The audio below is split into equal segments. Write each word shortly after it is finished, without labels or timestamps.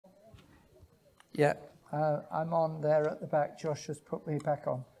Yeah, I'm on there at the back. Josh has put me back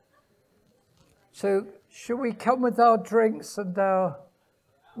on. So, should we come with our drinks and our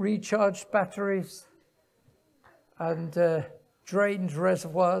recharged batteries and drained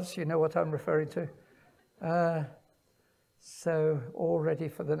reservoirs? You know what I'm referring to. So, all ready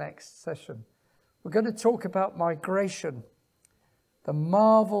for the next session. We're going to talk about migration, the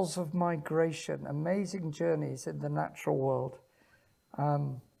marvels of migration, amazing journeys in the natural world.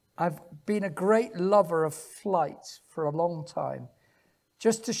 I've been a great lover of flight for a long time.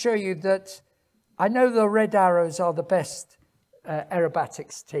 Just to show you that I know the Red Arrows are the best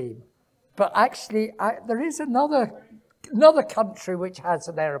aerobatics team, but actually there is another country which has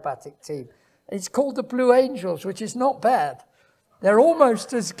an aerobatic team. It's called the Blue Angels, which is not bad. They're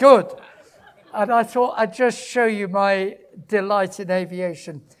almost as good. And I thought I'd just show you my delight in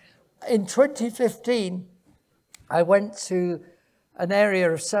aviation. In 2015, I went to an area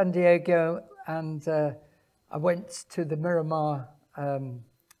of San Diego and I went to the Miramar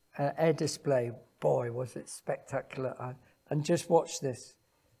air display. Boy, was it spectacular. And just watch this.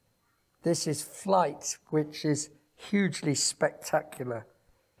 This is flight, which is hugely spectacular.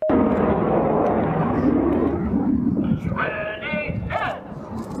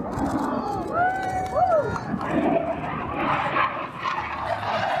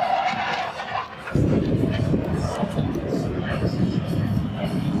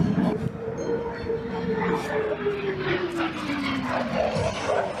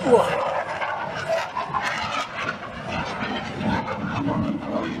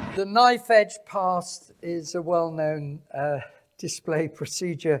 The knife edge pass is a well-known display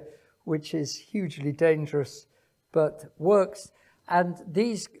procedure, which is hugely dangerous, but works. And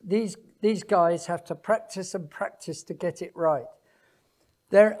these guys have to practice and practice to get it right.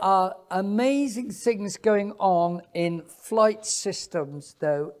 There are amazing things going on in flight systems,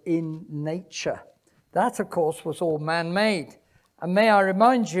 though, in nature. That, of course, was all man-made. And may I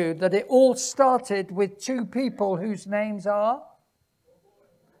remind you that it all started with two people whose names are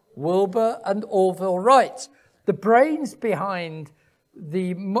Wilbur and Orville Wright, the brains behind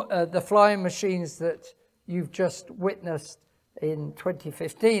the flying machines that you've just witnessed in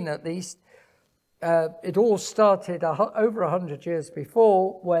 2015, at least. It all started over 100 years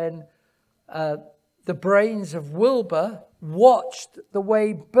before, when the brains of Wilbur watched the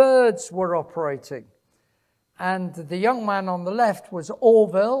way birds were operating. And the young man on the left was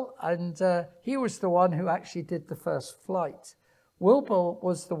Orville, and he was the one who actually did the first flight. Wilbur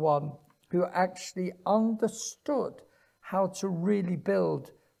was the one who actually understood how to really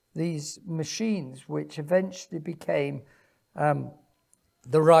build these machines, which eventually became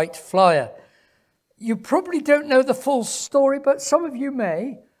the Wright Flyer. You probably don't know the full story, but some of you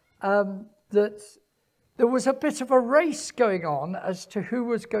may, that there was a bit of a race going on as to who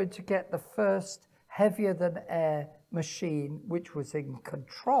was going to get the first heavier-than-air machine, which was in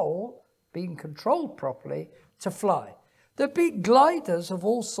control, being controlled properly, to fly. There'd be gliders of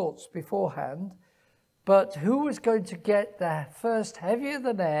all sorts beforehand, but who was going to get the first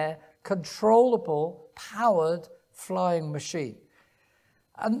heavier-than-air, controllable, powered flying machine?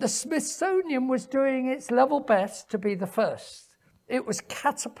 And the Smithsonian was doing its level best to be the first. It was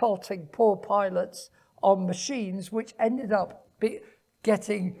catapulting poor pilots on machines which ended up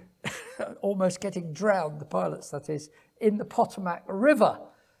getting almost getting drowned, the pilots that is, in the Potomac River.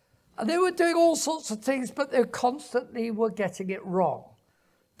 And they were doing all sorts of things, but they constantly were getting it wrong,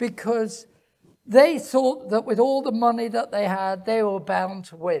 because they thought that with all the money that they had, they were bound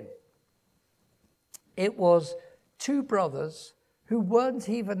to win. It was two brothers who weren't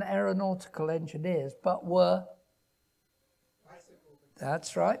even aeronautical engineers, but were,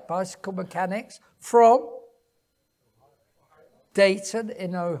 that's right, bicycle mechanics from Dayton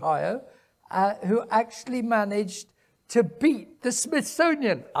in Ohio, who actually managed to beat the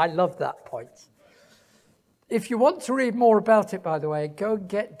Smithsonian. I love that point. If you want to read more about it, by the way, go and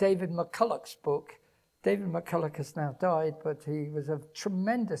get David McCulloch's book. David McCulloch has now died, but he was a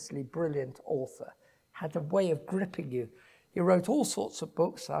tremendously brilliant author, had a way of gripping you. He wrote all sorts of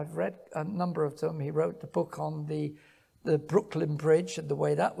books. I've read a number of them. He wrote the book on the Brooklyn Bridge and the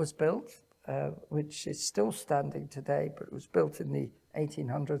way that was built, which is still standing today, but it was built in the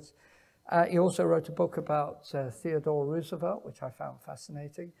 1800s. He also wrote a book about Theodore Roosevelt, which I found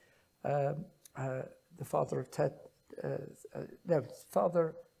fascinating. The father of Ted, it's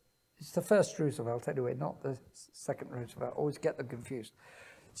the first Roosevelt anyway, not the second Roosevelt. Always get them confused.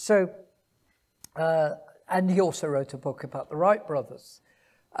 So, and he also wrote a book about the Wright brothers.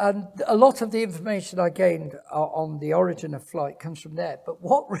 And a lot of the information I gained on the origin of flight comes from there. But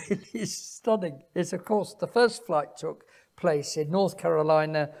what really is stunning is, of course, the first flight took place in North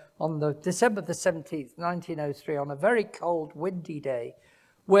Carolina on December the 17th, 1903, on a very cold, windy day,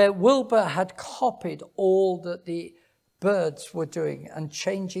 where Wilbur had copied all that the birds were doing and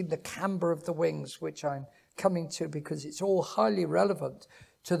changing the camber of the wings, which I'm coming to because it's all highly relevant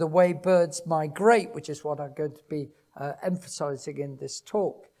to the way birds migrate, which is what I'm going to be emphasizing in this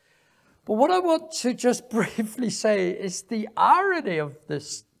talk. But what I want to just briefly say is the irony of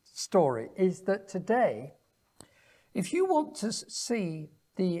this story is that today, if you want to see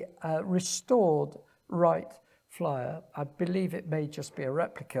the restored Wright Flyer, I believe it may just be a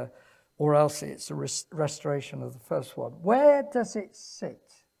replica, or else it's a restoration of the first one. Where does it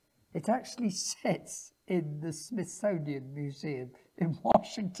sit? It actually sits in the Smithsonian Museum in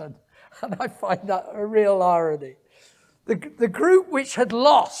Washington, and I find that a real irony. The group which had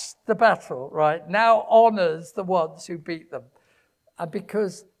lost the battle, right, now honors the ones who beat them,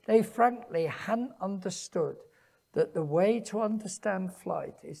 because they frankly hadn't understood that the way to understand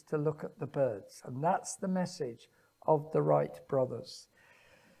flight is to look at the birds, and that's the message of the Wright brothers.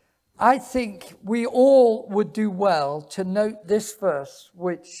 I think we all would do well to note this verse,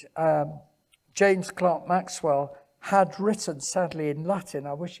 which James Clerk Maxwell had written, sadly in Latin.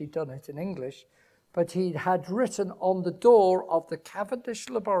 I wish he'd done it in English. But he had written on the door of the Cavendish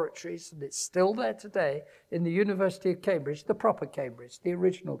laboratories, and it's still there today, in the University of Cambridge, the proper Cambridge, the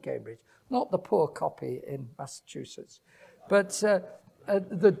original Cambridge, not the poor copy in Massachusetts. But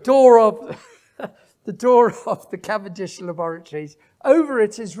the door of the Cavendish laboratories, over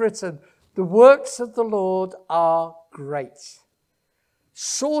it is written, "The works of the Lord are great,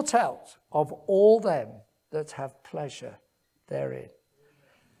 sought out of all them that have pleasure therein."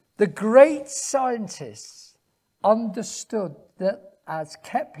 The great scientists understood that, as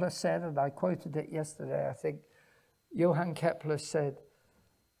Kepler said, and I quoted it yesterday, I think Johann Kepler said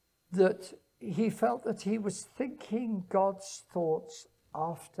that he felt that he was thinking God's thoughts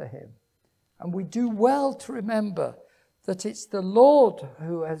after him. And we do well to remember that it's the Lord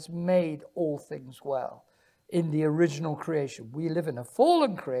who has made all things well in the original creation. We live in a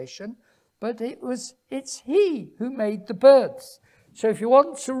fallen creation, but it's He who made the birds. So if you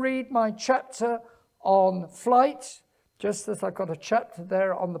want to read my chapter on flight, just as I've got a chapter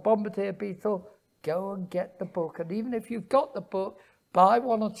there on the bombardier beetle, go and get the book. And even if you've got the book, buy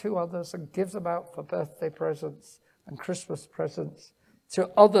one or two others and give them out for birthday presents and Christmas presents to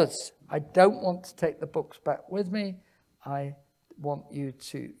others. I don't want to take the books back with me. I want you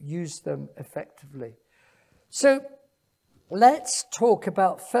to use them effectively. So let's talk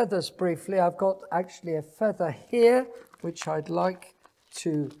about feathers briefly. I've got actually a feather here, which I'd like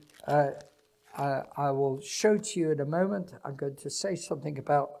to, I will show to you in a moment. I'm going to say something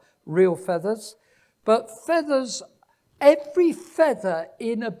about real feathers. But feathers, every feather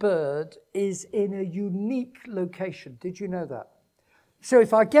in a bird is in a unique location. Did you know that? So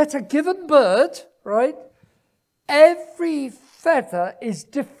if I get a given bird, right, every feather is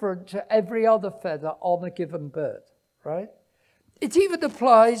different to every other feather on a given bird, right? It even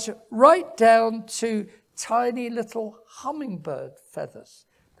applies right down to tiny little hummingbird feathers.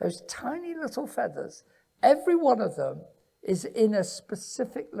 Those tiny little feathers, every one of them is in a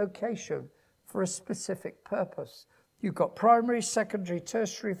specific location for a specific purpose. You've got primary, secondary,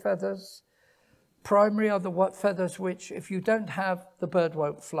 tertiary feathers. Primary are the feathers which, if you don't have, the bird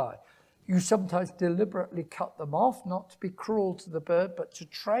won't fly. You sometimes deliberately cut them off, not to be cruel to the bird, but to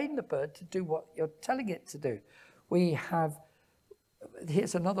train the bird to do what you're telling it to do. We have,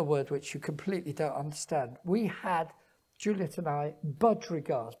 here's another word which you completely don't understand. We had, Juliet and I,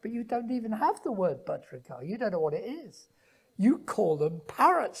 budgerigars, but you don't even have the word budgerigar. You don't know what it is. You call them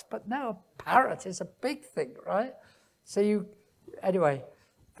parrots, but no, a parrot is a big thing, right? So anyway,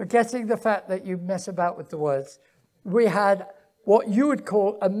 forgetting the fact that you mess about with the words, we had what you would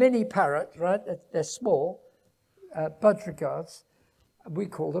call a mini parrot, right? They're small, budgerigars, we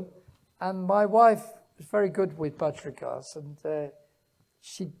call them. And my wife was very good with budgerigars, and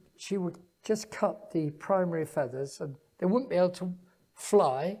she would just cut the primary feathers, and they wouldn't be able to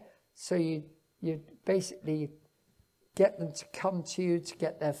fly, so you basically get them to come to you to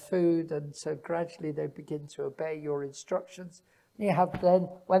get their food, and so gradually they begin to obey your instructions. You have then,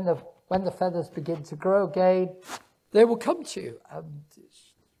 when the feathers begin to grow again, they will come to you and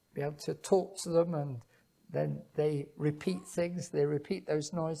be able to talk to them, and then they repeat things, they repeat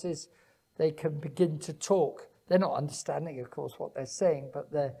those noises, they can begin to talk. They're not understanding, of course, what they're saying,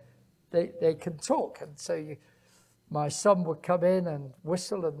 but they can talk. And so my son would come in and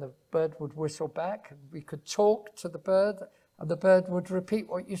whistle, and the bird would whistle back, and we could talk to the bird, and the bird would repeat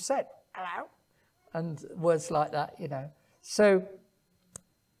what you said, hello, and words like that, you know. So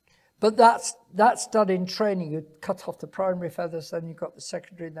But that's done in training. You cut off the primary feathers, then you've got the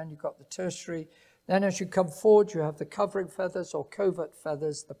secondary, then you've got the tertiary. Then as you come forward, you have the covering feathers or covert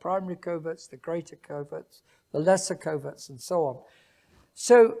feathers, the primary coverts, the greater coverts, the lesser coverts, and so on.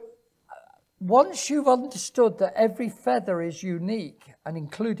 So once you've understood that every feather is unique, and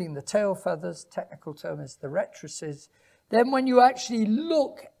including the tail feathers, technical term is the rectrices, then when you actually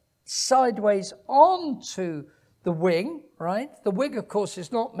look sideways onto the wing, right? The wing, of course,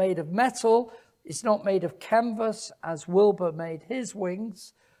 is not made of metal. It's not made of canvas, as Wilbur made his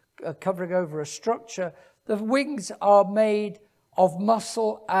wings, covering over a structure. The wings are made of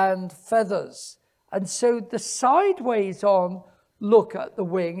muscle and feathers. And so the sideways on look at the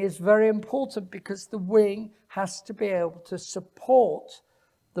wing is very important, because the wing has to be able to support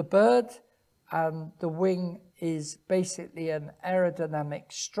the bird, and the wing is basically an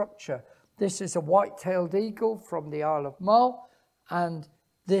aerodynamic structure. This is a white-tailed eagle from the Isle of Mull, and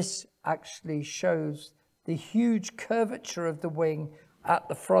this actually shows the huge curvature of the wing at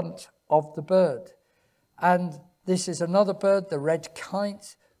the front of the bird. And this is another bird, the red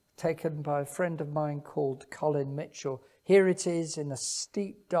kite, taken by a friend of mine called Colin Mitchell. Here it is in a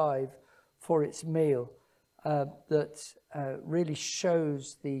steep dive for its meal that really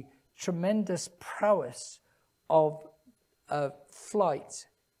shows the tremendous prowess of flight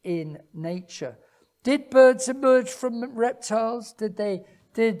in nature. Did birds emerge from reptiles?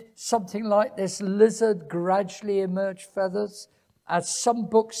 Did something like this lizard gradually emerge feathers, as some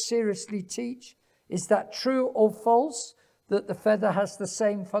books seriously teach? Is that true or false, that the feather has the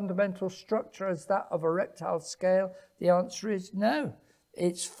same fundamental structure as that of a reptile scale? The answer is no,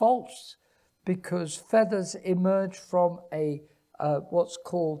 it's false, because feathers emerge from a what's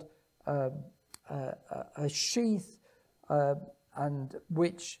called a sheath, and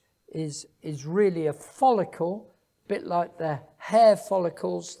which is really a follicle, a bit like the hair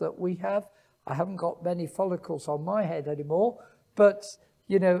follicles that we have. I haven't got many follicles on my head anymore, but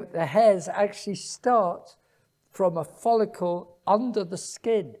you know, the hairs actually start from a follicle under the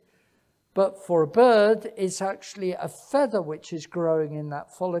skin. But for a bird, it's actually a feather which is growing in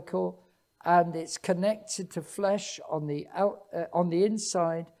that follicle, and it's connected to flesh on the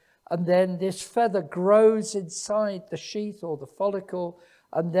inside. And then this feather grows inside the sheath or the follicle,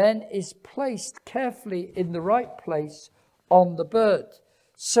 and then is placed carefully in the right place on the bird.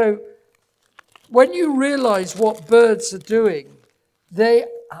 So when you realize what birds are doing, they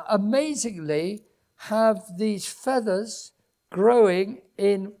amazingly have these feathers growing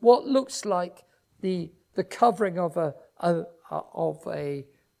in what looks like the covering of a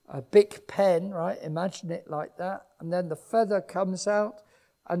big pen, right? Imagine it like that. And then the feather comes out,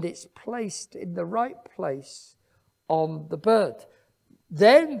 and it's placed in the right place on the bird.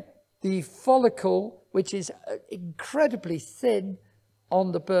 Then the follicle, which is incredibly thin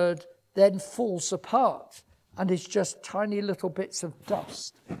on the bird, then falls apart, and it's just tiny little bits of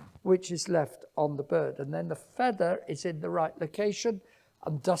dust which is left on the bird. And then the feather is in the right location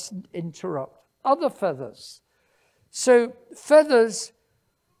and doesn't interrupt other feathers. So feathers,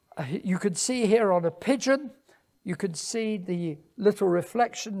 you can see here on a pigeon, you can see the little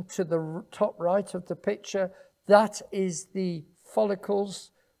reflection to the top right of the picture. That is the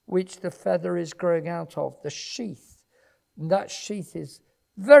follicles which the feather is growing out of, the sheath. And that sheath is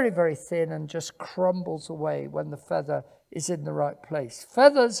very, very thin and just crumbles away when the feather is in the right place.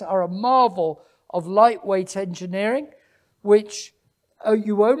 Feathers are a marvel of lightweight engineering, which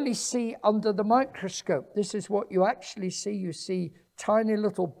you only see under the microscope. This is what you actually see. You see tiny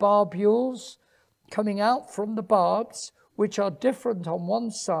little barbules coming out from the barbs, which are different on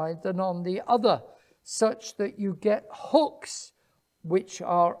one side than on the other, such that you get hooks which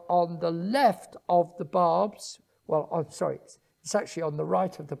are on the left of the barbs. Well, I'm sorry, it's actually on the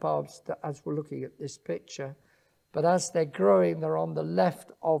right of the barbs as we're looking at this picture. But as they're growing, they're on the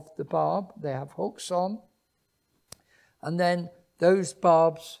left of the barb. They have hooks on. And then those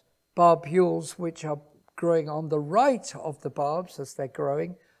barbules, which are growing on the right of the barbs as they're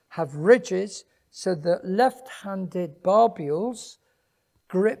growing, have ridges, so that left-handed barbules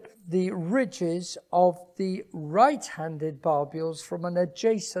grip the ridges of the right-handed barbules from an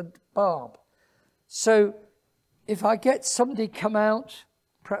adjacent barb. So if I get somebody come out,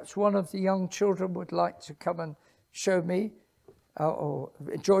 perhaps one of the young children would like to come and show me, or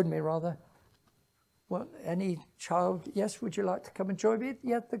join me rather. Well, any child, yes, would you like to come and join me?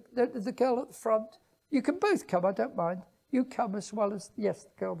 Yeah, the girl at the front. You can both come, I don't mind. You come as well as, yes,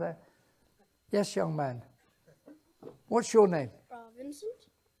 the girl there. Yes, young man. What's your name? Vincent.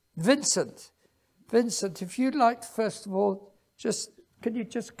 Vincent. Vincent, if you'd like, first of all, can you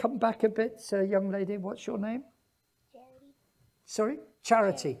just come back a bit, young lady? What's your name? Jerry. Sorry?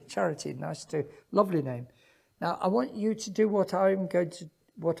 Charity, nice to, lovely name. Now, I want you to do what I'm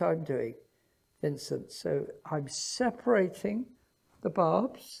doing, Vincent. So I'm separating the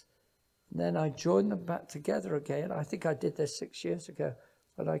barbs, then I join them back together again. I think I did this 6 years ago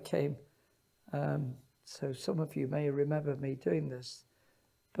when I came. So some of you may remember me doing this.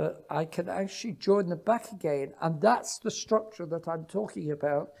 But I can actually join them back again, and that's the structure that I'm talking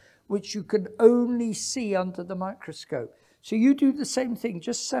about, which you can only see under the microscope. So you do the same thing,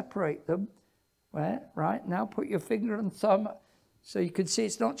 just separate them. Right, now put your finger and thumb so you can see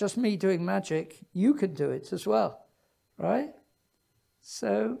it's not just me doing magic, you can do it as well, right?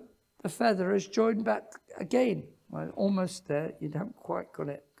 So the feather is joined back again. Well, almost there, you haven't quite got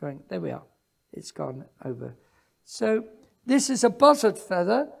it going. There we are, it's gone over. So this is a buzzard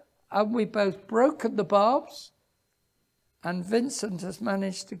feather, and we both broken the barbs, and Vincent has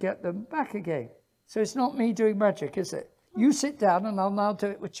managed to get them back again. So it's not me doing magic, is it? You sit down and I'll now do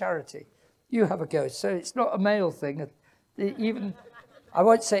it with Charity. You have a go. So it's not a male thing. Even, I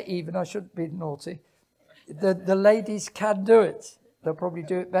won't say even, I shouldn't be naughty. The ladies can do it. They'll probably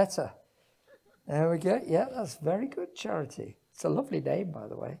do it better. There we go. Yeah, that's very good, Charity. It's a lovely name, by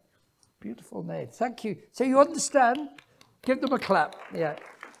the way. Beautiful name. Thank you. So you understand? Give them a clap. Yeah.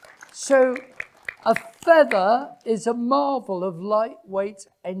 So a feather is a marvel of lightweight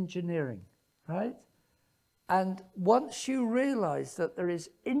engineering, right? And once you realize that there is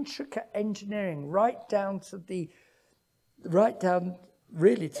intricate engineering right down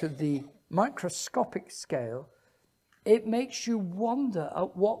really to the microscopic scale, it makes you wonder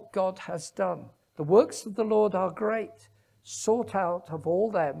at what God has done. The works of the Lord are great, sought out of all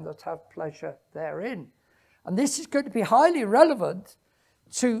them that have pleasure therein. And this is going to be highly relevant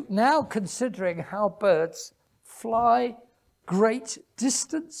to now considering how birds fly great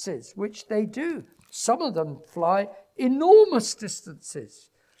distances, which they do. Some of them fly enormous distances.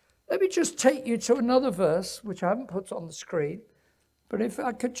 Let me just take you to another verse, which I haven't put on the screen. But if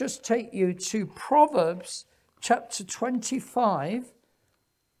I could just take you to Proverbs chapter 25,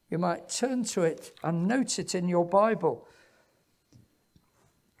 you might turn to it and note it in your Bible.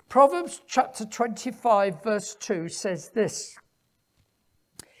 Proverbs chapter 25, verse 2 says this: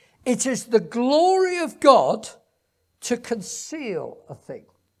 "It is the glory of God to conceal a thing."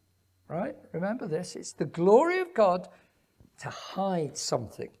 Right? Remember this. It's the glory of God to hide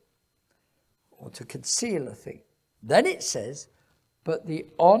something or to conceal a thing. Then it says, "But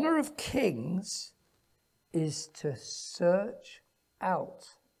the honor of kings is to search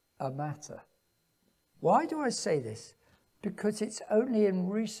out a matter." Why do I say this? Because it's only in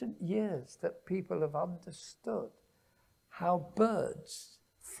recent years that people have understood how birds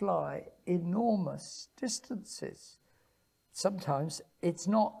fly enormous distances. Sometimes it's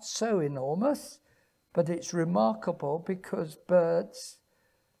not so enormous, but it's remarkable because birds,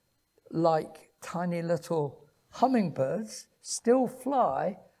 like tiny little hummingbirds, still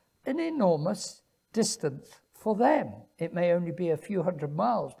fly an enormous distance for them. It may only be a few hundred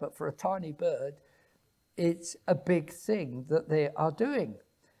miles, but for a tiny bird, it's a big thing that they are doing.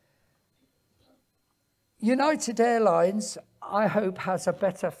 United Airlines, I hope, has a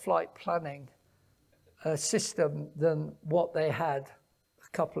better flight planning system than what they had a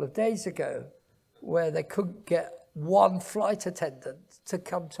couple of days ago, where they couldn't get one flight attendant to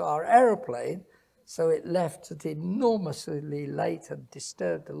come to our aeroplane, so it left it enormously late and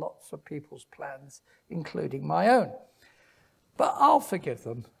disturbed lots of people's plans, including my own. But I'll forgive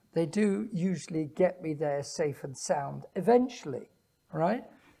them. They do usually get me there safe and sound eventually, right?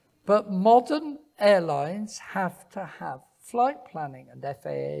 But modern airlines have to have flight planning, and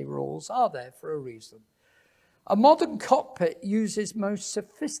FAA rules are there for a reason. A modern cockpit uses most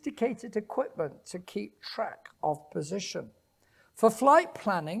sophisticated equipment to keep track of position. For flight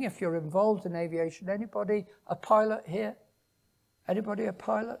planning, if you're involved in aviation, anybody a pilot here? Anybody a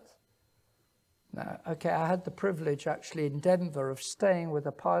pilot? No. Okay, I had the privilege actually in Denver of staying with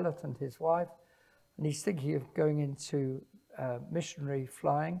a pilot and his wife, and he's thinking of going into missionary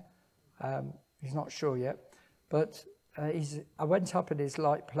flying. He's not sure yet, but I went up in his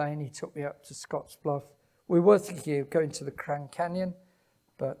light plane. He took me up to Scottsbluff. We were thinking of going to the Grand Canyon,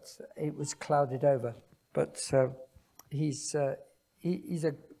 but it was clouded over. But he's a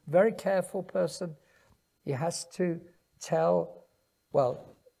very careful person. He has to tell,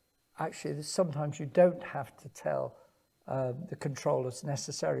 well, actually, sometimes you don't have to tell the controllers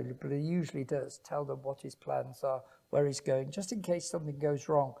necessarily, but he usually does tell them what his plans are, where he's going, just in case something goes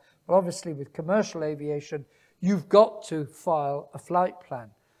wrong. Well, obviously, with commercial aviation, you've got to file a flight plan.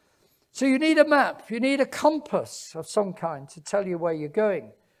 So you need a map, you need a compass of some kind to tell you where you're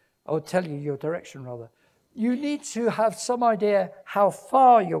going, or tell you your direction rather. you need to have some idea how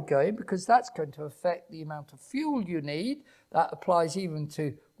far you're going, because that's going to affect the amount of fuel you need. That applies even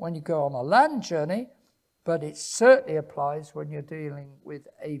to when you go on a land journey, but it certainly applies when you're dealing with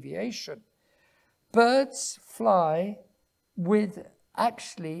aviation. Birds fly with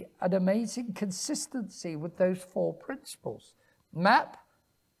actually an amazing consistency with those four principles: map,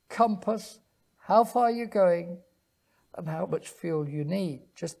 compass, how far you're going, and how much fuel you need.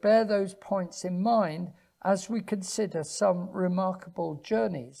 Just bear those points in mind as we consider some remarkable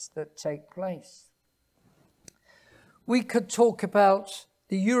journeys that take place. We could talk about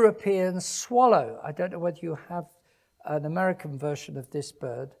the European swallow. I don't know whether you have an American version of this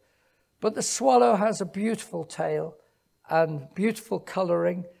bird, but the swallow has a beautiful tail and beautiful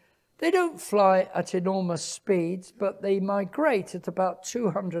colouring. They don't fly at enormous speeds, but they migrate at about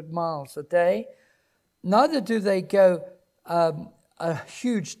 200 miles a day. Neither do they go a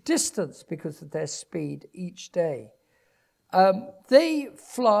huge distance because of their speed each day. They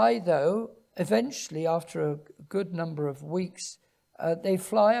fly, though, eventually, after a good number of weeks, they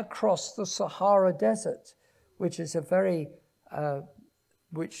fly across the Sahara Desert, which is a very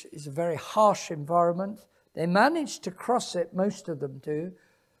harsh environment. They manage to cross it, most of them do,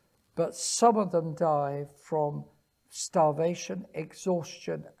 but some of them die from starvation,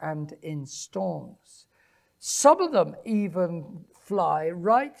 exhaustion, and in storms. Some of them even fly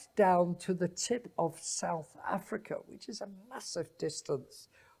right down to the tip of South Africa, which is a massive distance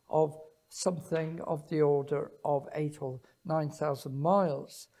of something of the order of 8,000 or 9,000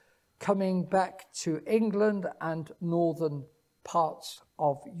 miles, coming back to England and northern parts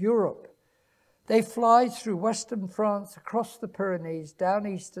of Europe. They fly through western France, across the Pyrenees, down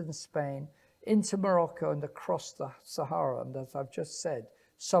eastern Spain, into Morocco and across the Sahara. And as I've just said,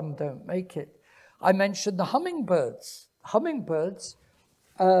 some don't make it. I mentioned the hummingbirds. Hummingbirds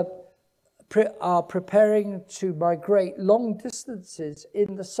are preparing to migrate long distances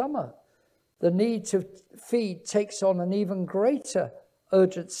in the summer. The need to feed takes on an even greater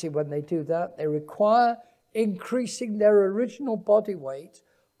urgency when they do that. They require increasing their original body weight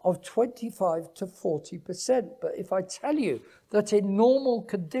of 25 to 40%. But if I tell you that in normal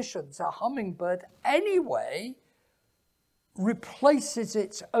conditions, a hummingbird anyway replaces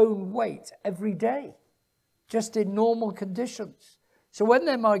its own weight every day, just in normal conditions. So when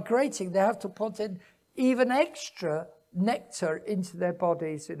they're migrating, they have to put in even extra nectar into their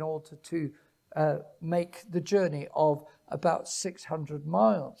bodies in order to make the journey of about 600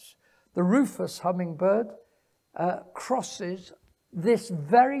 miles. The rufous hummingbird crosses this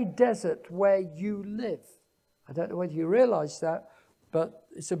very desert where you live. I don't know whether you realize that, but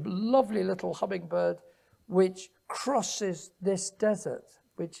it's a lovely little hummingbird which crosses this desert,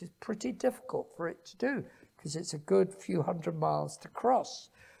 which is pretty difficult for it to do because it's a good few hundred miles to cross.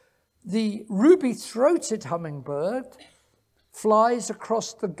 The ruby-throated hummingbird flies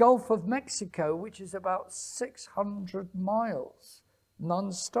across the Gulf of Mexico, which is about 600 miles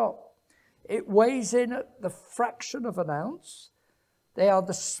non-stop. It weighs in at the fraction of an ounce. They are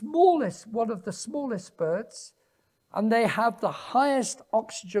the smallest, one of the smallest birds, and they have the highest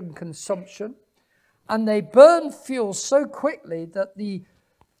oxygen consumption, and they burn fuel so quickly that the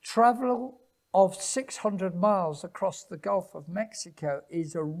travel of 600 miles across the Gulf of Mexico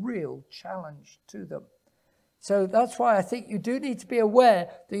is a real challenge to them. So that's why I think you do need to be aware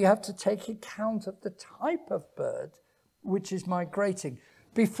that you have to take account of the type of bird which is migrating.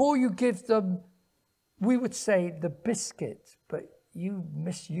 Before you give them, we would say the biscuit, but you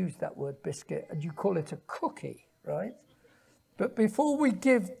misuse that word biscuit and you call it a cookie, right? But before we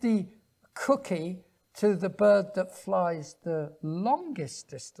give the cookie to the bird that flies the longest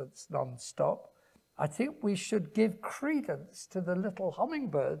distance non-stop, I think we should give credence to the little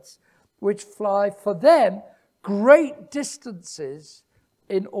hummingbirds which fly, for them, great distances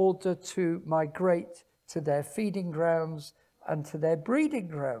in order to migrate to their feeding grounds and to their breeding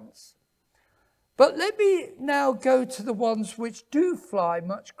grounds. But let me now go to the ones which do fly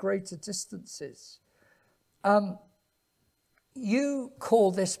much greater distances. You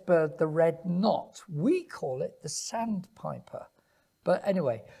call this bird the red knot. We call it the sandpiper. But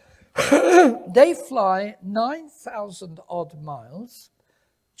anyway, they fly 9,000 odd miles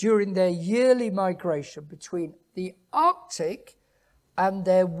during their yearly migration between the Arctic and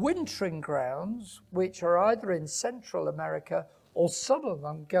their wintering grounds, which are either in Central America or some of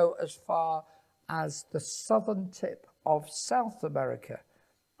them go as far as the southern tip of South America.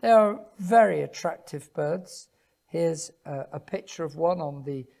 They are very attractive birds. Here's a picture of one on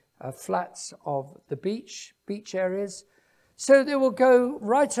the flats of the beach areas. So they will go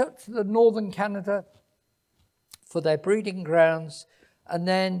right up to the northern Canada for their breeding grounds, and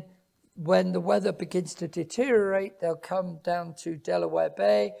then when the weather begins to deteriorate, they'll come down to Delaware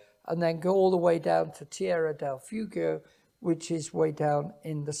Bay and then go all the way down to Tierra del Fuego, which is way down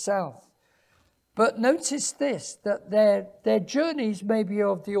in the south. But notice this, that their journeys may be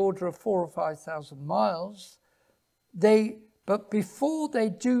of the order of 4,000 or 5,000 miles. But before they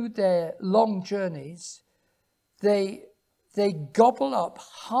do their long journeys, they gobble up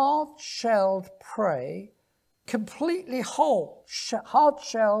hard-shelled prey, completely whole,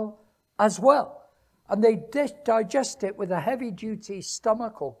 hard-shell as well. And they digest it with a heavy-duty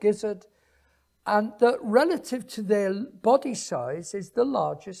stomach or gizzard, and that relative to their body size is the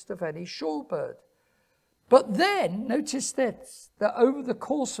largest of any shorebird. But then, notice this, that over the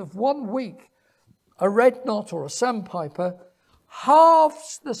course of 1 week, a red knot or a sandpiper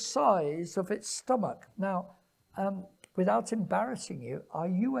halves the size of its stomach. Now, without embarrassing you, are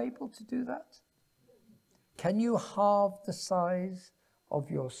you able to do that? Can you halve the size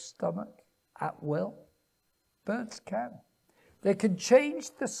of your stomach at will? Birds can. They can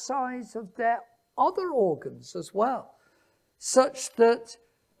change the size of their other organs as well, such that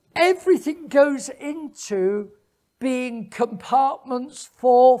everything goes into being compartments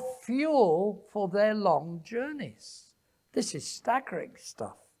for fuel for their long journeys. This is staggering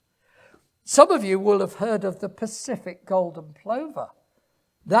stuff. Some of you will have heard of the Pacific golden plover.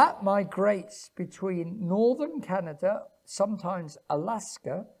 That migrates between northern Canada, sometimes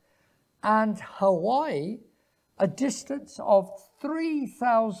Alaska, and Hawaii, a distance of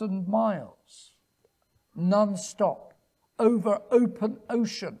 3,000 miles, non-stop, over open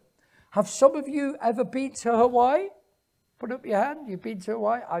ocean. Have some of you ever been to Hawaii? Put up your hand. You've been to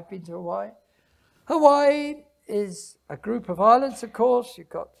Hawaii? I've been to Hawaii. Hawaii is a group of islands, of course. You've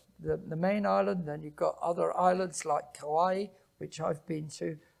got the main island, then you've got other islands like Kauai, which I've been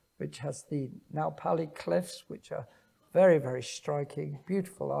to, which has the Naupali Cliffs, which are very, very striking,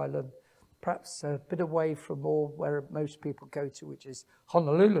 beautiful island, perhaps a bit away from where most people go to, which is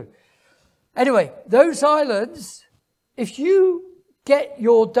Honolulu. Anyway, those islands, if you get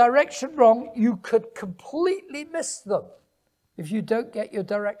your direction wrong, you could completely miss them if you don't get your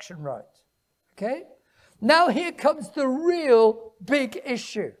direction right. Okay? Now here comes the real big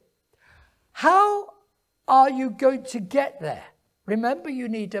issue. How are you going to get there? Remember, you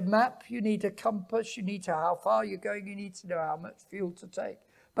need a map, you need a compass, you need to know how far you're going, you need to know how much fuel to take.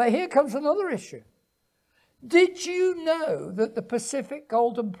 But here comes another issue. Did you know that the Pacific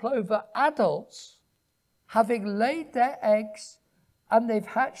golden plover adults, having laid their eggs and they've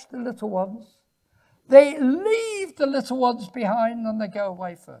hatched the little ones, they leave the little ones behind and they go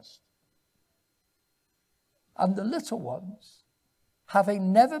away first? And the little ones,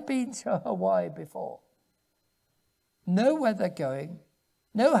 having never been to Hawaii before, know where they're going,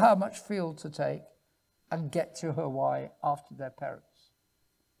 know how much fuel to take, and get to Hawaii after their parents.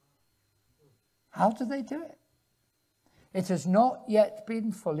 How do they do it? It has not yet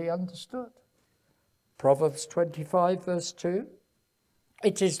been fully understood. Proverbs 25, verse 2.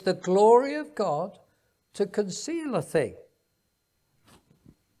 It is the glory of God to conceal a thing.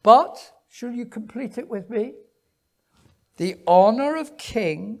 But, shall you complete it with me? The honor of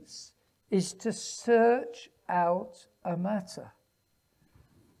kings is to search out a matter.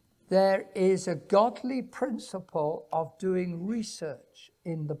 There is a godly principle of doing research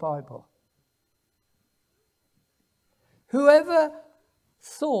in the Bible. Whoever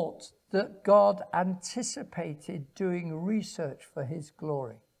thought that God anticipated doing research for his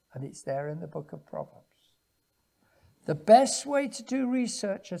glory, and it's there in the book of Proverbs. The best way to do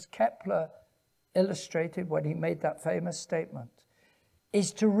research, as Kepler illustrated when he made that famous statement,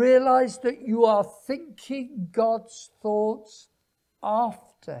 is to realize that you are thinking God's thoughts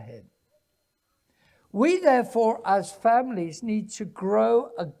after him. We therefore, as families, need to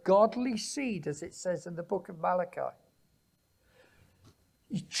grow a godly seed, as it says in the book of Malachi.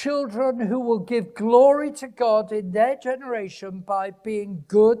 Children who will give glory to God in their generation by being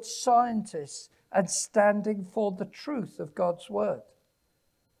good scientists and standing for the truth of God's word.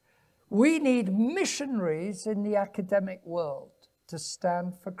 We need missionaries in the academic world to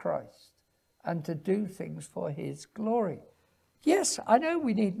stand for Christ and to do things for his glory. Yes, I know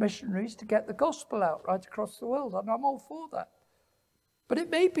we need missionaries to get the gospel out right across the world, and I'm all for that. But it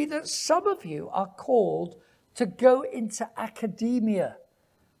may be that some of you are called to go into academia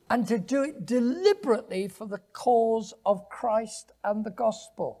and to do it deliberately for the cause of Christ and the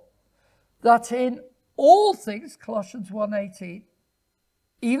gospel. That in all things, Colossians 1:18,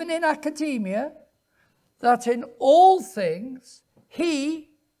 even in academia, that in all things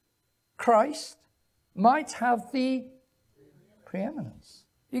he, Christ, might have the preeminence.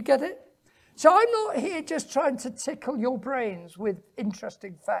 You get it? So I'm not here just trying to tickle your brains with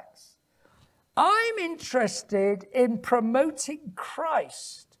interesting facts. I'm interested in promoting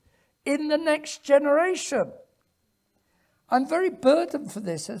Christ in the next generation. I'm very burdened for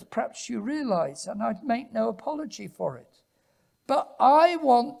this, as perhaps you realize, and I'd make no apology for it. But I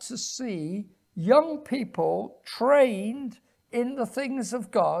want to see young people trained in the things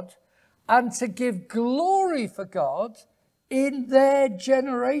of God and to give glory for God in their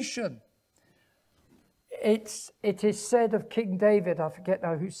generation. It is said of King David, I forget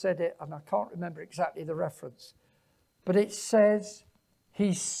now who said it, and I can't remember exactly the reference, but it says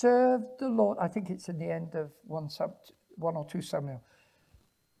he served the Lord, I think it's in the end of 1 or 2 Samuel,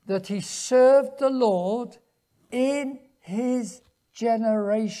 that he served the Lord in his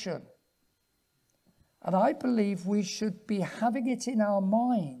generation. And I believe we should be having it in our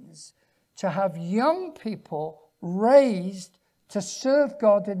minds to have young people raised to serve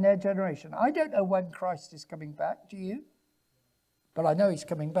God in their generation. I don't know when Christ is coming back, do you? But I know he's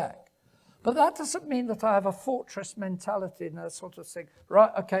coming back. But that doesn't mean that I have a fortress mentality and that sort of thing.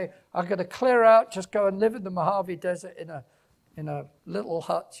 Right, okay, I'm going to clear out, just go and live in the Mojave Desert in a little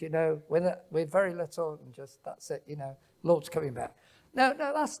hut, you know, with very little, and just that's it, you know, Lord's coming back. No,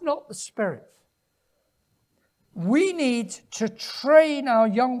 that's not the spirit. We need to train our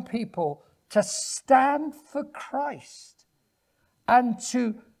young people to stand for Christ and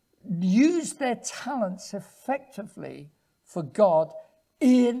to use their talents effectively for God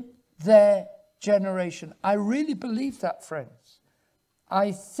in their generation. I really believe that, friends.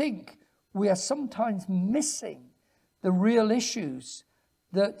 I think we are sometimes missing the real issues,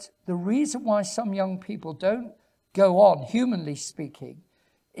 that the reason why some young people don't go on, humanly speaking,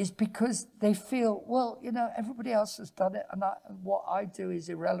 is because they feel, well, you know, everybody else has done it, and what I do is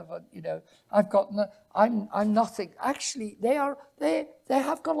irrelevant. You know, I'm nothing. Actually, they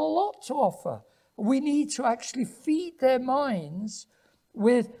have got a lot to offer. We need to actually feed their minds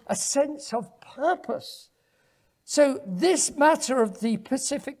with a sense of purpose. So this matter of the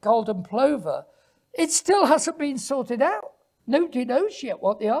Pacific golden plover, it still hasn't been sorted out. Nobody knows yet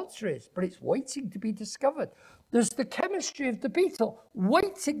what the answer is, but it's waiting to be discovered. There's the chemistry of the beetle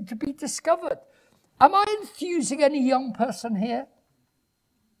waiting to be discovered. Am I enthusing any young person here?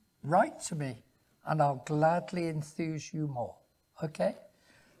 Write to me and I'll gladly enthuse you more. Okay?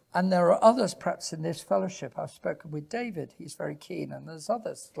 And there are others perhaps in this fellowship. I've spoken with David. He's very keen. And there's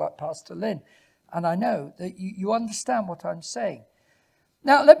others like Pastor Lynn. And I know that you understand what I'm saying.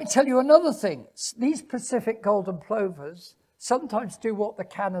 Now, let me tell you another thing. These Pacific golden plovers sometimes do what the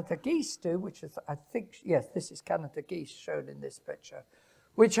Canada geese do, which is, I think, yes, this is Canada geese shown in this picture,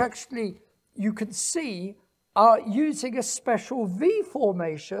 which actually you can see are using a special V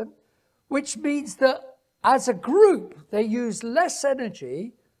formation, which means that as a group, they use less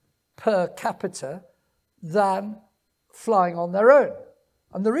energy per capita than flying on their own.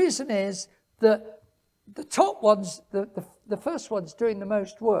 And the reason is that the top ones, the first one's doing the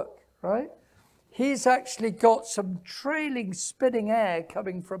most work, right? He's actually got some trailing, spinning air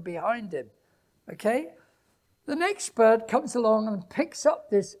coming from behind him, okay? The next bird comes along and picks up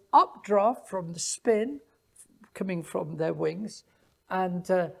this updraft from the spin coming from their wings, and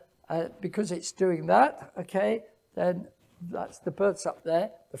because it's doing that, okay, then that's the bird's up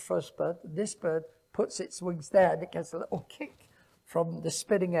there, the first bird. This bird puts its wings there, and it gets a little kick from the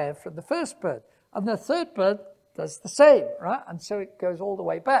spinning air from the first bird. And the third bird does the same, right? And so it goes all the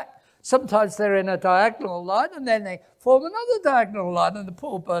way back. Sometimes they're in a diagonal line, and then they form another diagonal line, and the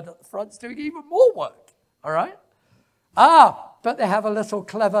poor bird at the front's doing even more work, all right? But they have a little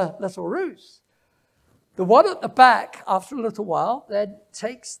clever little ruse. The one at the back, after a little while, then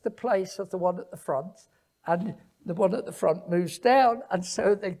takes the place of the one at the front, and the one at the front moves down, and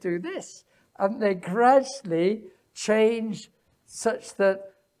so they do this. And they gradually change such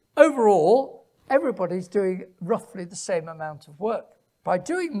that overall, everybody's doing roughly the same amount of work. By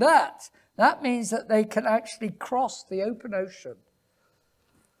doing that, that means that they can actually cross the open ocean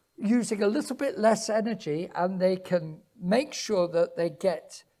using a little bit less energy, and they can make sure that they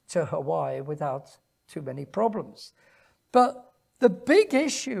get to Hawaii without too many problems. But the big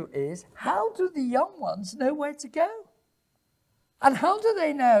issue is, how do the young ones know where to go? And how do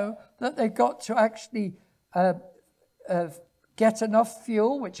they know that they've got to actually get enough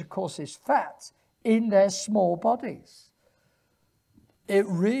fuel, which of course is fat, in their small bodies? It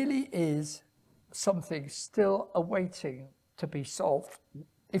really is something still awaiting to be solved.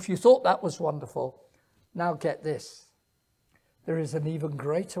 If you thought that was wonderful, now get this. There is an even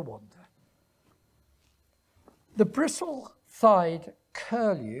greater wonder. The bristle-thighed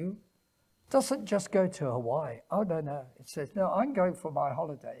curlew doesn't just go to Hawaii. Oh, no. It says, no, I'm going for my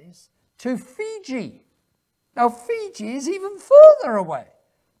holidays to Fiji. Now, Fiji is even further away.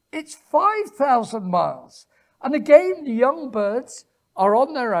 it's 5,000 miles. And again, the young birds are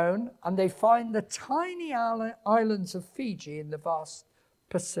on their own, and they find the tiny islands of Fiji in the vast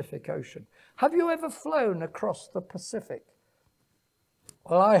Pacific Ocean. Have you ever flown across the Pacific?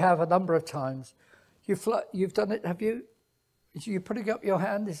 Well, I have a number of times. You've done it, have you? Are you putting up your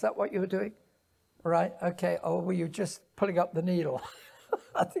hand? Is that what you were doing? Right, okay. Or were you just pulling up the needle?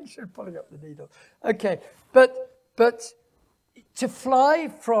 I think you're pulling up the needle. Okay, but to fly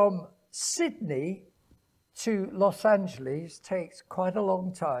from Sydney to Los Angeles takes quite a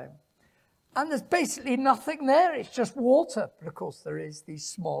long time. And there's basically nothing there. It's just water. But of course, there is these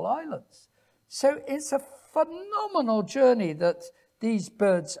small islands. So it's a phenomenal journey that these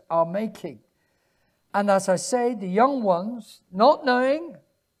birds are making. And as I say, the young ones, not knowing,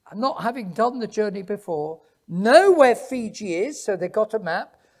 not having done the journey before, know where Fiji is, so they've got a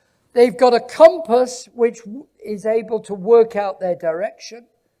map. They've got a compass which is able to work out their direction.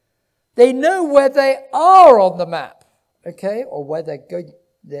 They know where they are on the map, okay, or where they're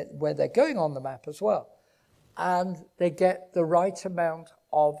going on the map as well. And they get the right amount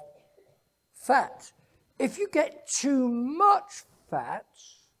of fat. If you get too much fat,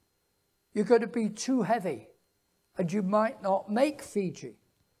 you're going to be too heavy, and you might not make Fiji.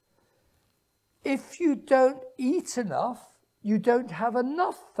 If you don't eat enough, you don't have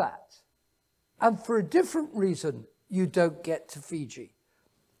enough fat. And for a different reason, you don't get to Fiji.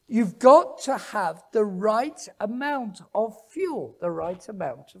 You've got to have the right amount of fuel, the right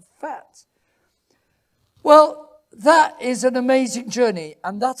amount of fat. Well, that is an amazing journey,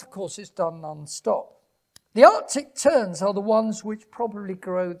 and that, of course, is done non-stop. The Arctic terns are the ones which probably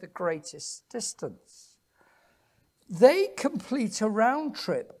go the greatest distance. They complete a round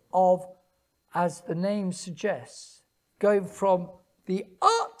trip of, as the name suggests, going from the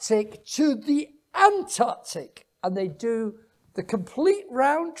Arctic to the Antarctic, and they do the complete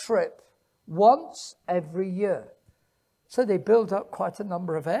round trip once every year. So they build up quite a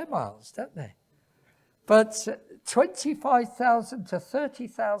number of air miles, don't they? But 25,000 to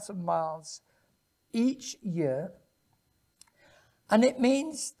 30,000 miles each year. And it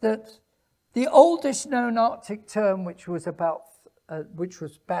means that the oldest known Arctic tern, which was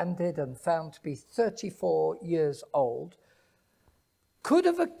banded and found to be 34 years old, could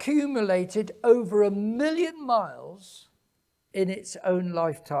have accumulated over 1 million miles in its own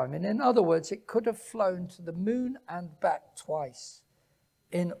lifetime. And in other words, it could have flown to the moon and back twice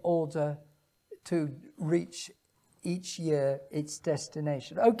in order to reach each year its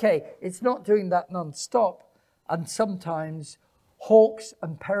destination. Okay, it's not doing that non-stop, and sometimes hawks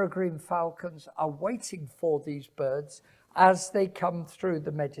and peregrine falcons are waiting for these birds as they come through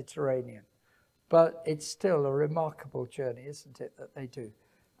the Mediterranean. But it's still a remarkable journey, isn't it, that they do?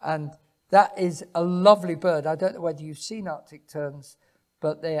 And that is a lovely bird. I don't know whether you've seen Arctic terns,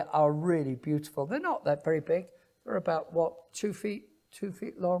 but they are really beautiful. They're not that very big. They're about, 2 feet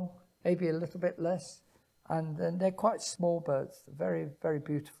long, maybe a little bit less. And then they're quite small birds, very, very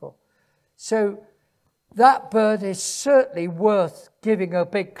beautiful. So that bird is certainly worth giving a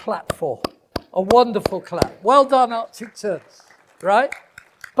big clap for. A wonderful clap. Well done, Arctic terns, right?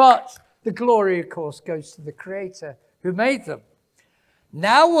 But the glory, of course, goes to the Creator who made them.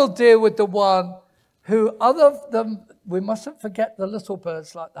 Now we'll deal with the one who, other than, we mustn't forget the little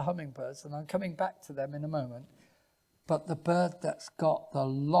birds like the hummingbirds, and I'm coming back to them in a moment, but the bird that's got the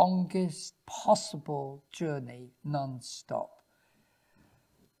longest possible journey non-stop.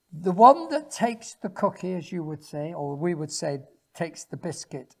 The one that takes the cookie, as you would say, or we would say takes the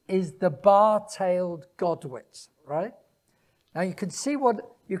biscuit, is the bar-tailed godwit, right? Now you can see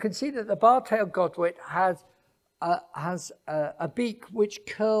that the bar-tailed godwit has a beak which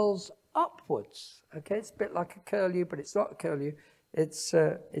curls upwards. Okay, it's a bit like a curlew, but it's not a curlew. It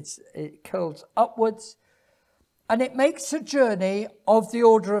curls upwards. And it makes a journey of the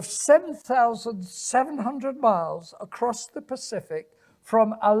order of 7,700 miles across the Pacific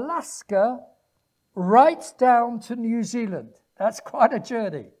from Alaska right down to New Zealand. That's quite a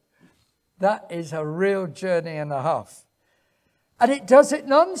journey. That is a real journey and a half. And it does it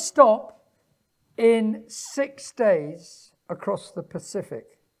non-stop in 6 days across the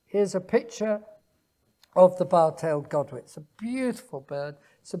Pacific. Here's a picture of the bar-tailed godwit. It's a beautiful bird.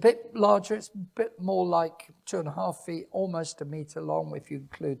 It's a bit larger. It's a bit more like 2.5 feet, almost 1 meter long if you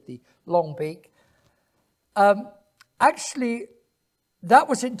include the long beak. Actually, that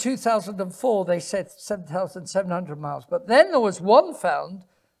was in 2004. They said 7,700 miles. But then there was one found,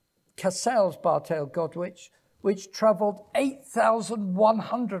 Cassell's bar-tailed godwit, which traveled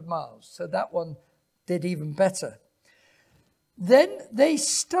 8,100 miles. So that one did even better. Then they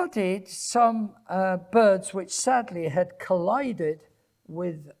studied some birds which sadly had collided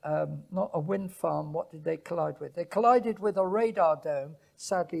with, not a wind farm. What did they collide with? They collided with a radar dome.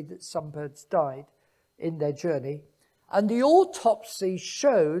 Sadly, that some birds died in their journey. And the autopsy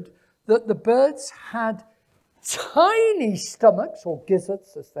showed that the birds had tiny stomachs, or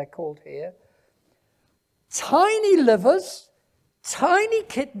gizzards as they're called here, tiny livers, tiny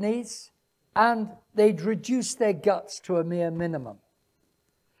kidneys, and they'd reduced their guts to a mere minimum.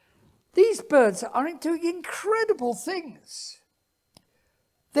 These birds are doing incredible things.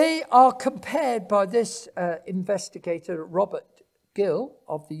 They are compared by this investigator, Robert Gill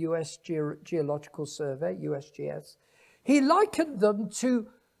of the US Geological Survey, USGS. He likened them to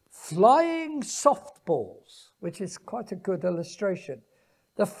flying softballs, which is quite a good illustration.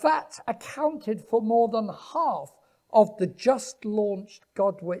 The fat accounted for more than half of the just launched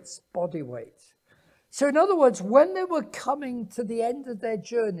Godwit's body weight. So in other words, when they were coming to the end of their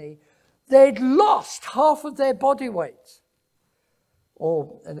journey, they'd lost half of their body weight.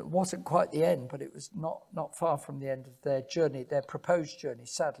 And it wasn't quite the end, but it was not far from the end of their journey, their proposed journey.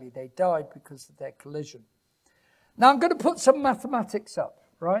 Sadly, they died because of their collision. Now I'm going to put some mathematics up,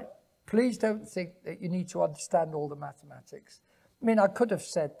 right? Please don't think that you need to understand all the mathematics. I mean, I could have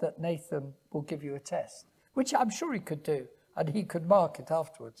said that Nathan will give you a test, which I'm sure he could do, and he could mark it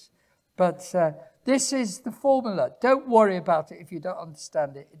afterwards. But this is the formula. Don't worry about it if you don't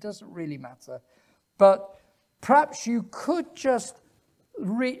understand it. It doesn't really matter. But perhaps you could just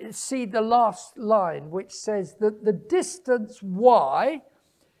see the last line, which says that the distance y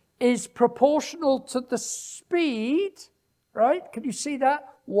is proportional to the speed, right? Can you see that?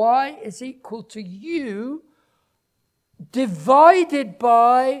 Y is equal to u divided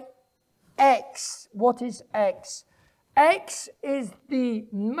by x. What is x? X is the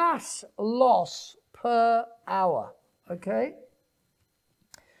mass loss per hour, okay?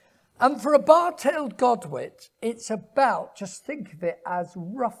 And for a bar-tailed godwit, it's about, just think of it as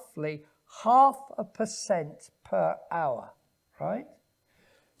roughly 0.5% per hour, right?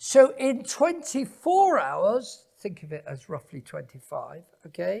 So in 24 hours, think of it as roughly 25,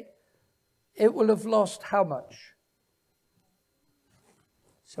 okay? It will have lost how much?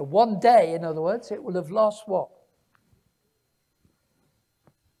 So one day, in other words, it will have lost what?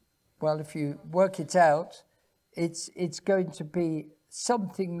 Well, if you work it out, it's going to be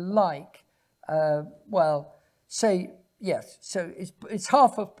something like, say, yes, so it's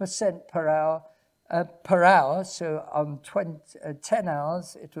 0.5% per hour, so on 10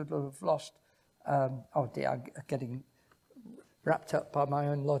 hours, it would have lost, oh dear, I'm getting wrapped up by my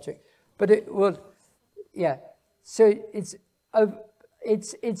own logic, but it would, yeah, so it's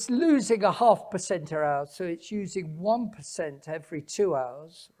losing 0.5% per hour, so it's using 1% every 2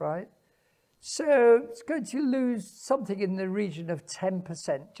 hours, right? So it's going to lose something in the region of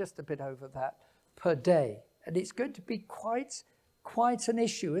 10%, just a bit over that, per day. And it's going to be quite an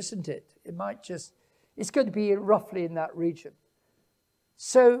issue, isn't it? It's going to be roughly in that region.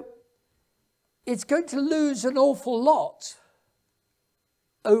 So it's going to lose an awful lot.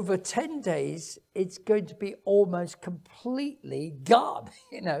 Over 10 days, it's going to be almost completely gone.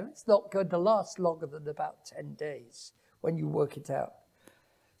 You know, it's not going to last longer than about 10 days when you work it out.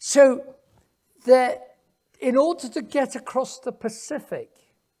 So in order to get across the Pacific,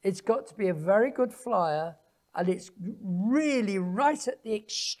 it's got to be a very good flyer, and it's really right at the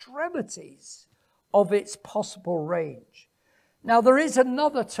extremities of its possible range. Now, there is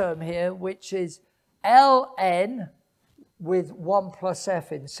another term here, which is ln with 1 plus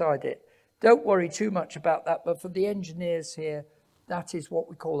f inside it. Don't worry too much about that, but for the engineers here, that is what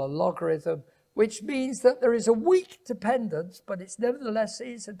we call a logarithm, which means that there is a weak dependence, but it's nevertheless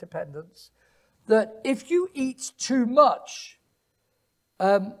is a dependence, that if you eat too much,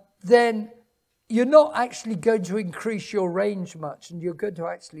 then you're not actually going to increase your range much, and you're going to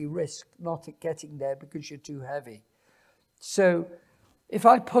actually risk not getting there because you're too heavy. So if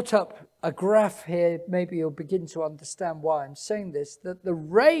I put up a graph here, maybe you'll begin to understand why I'm saying this, that the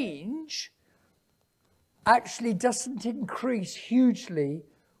range actually doesn't increase hugely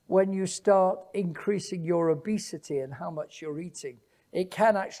when you start increasing your obesity and how much you're eating. It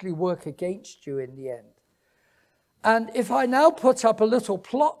can actually work against you in the end. And if I now put up a little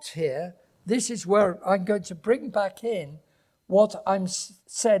plot here, this is where I'm going to bring back in what I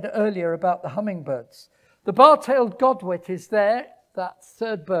said earlier about the hummingbirds. The bar-tailed godwit is there, that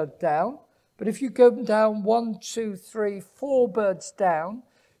third bird down. But if you go down 1, 2, 3, 4 birds down,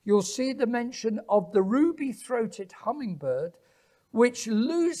 you'll see the mention of the ruby-throated hummingbird, which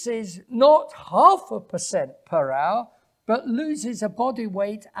loses not 0.5% per hour, but loses a body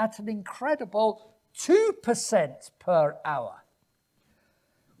weight at an incredible 2% per hour.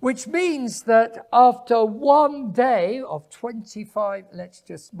 which means that after one day of 25, let's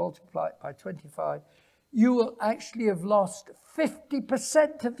just multiply it by 25, you will actually have lost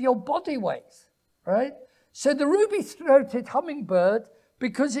 50% of your body weight, right? So the ruby-throated hummingbird,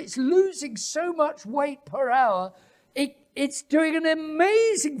 because it's losing so much weight per hour, it's doing an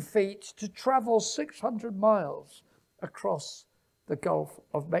amazing feat to travel 600 miles across the Gulf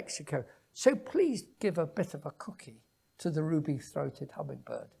of Mexico. So please give a bit of a cookie to the ruby-throated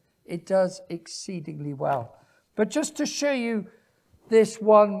hummingbird. It does exceedingly well. But just to show you this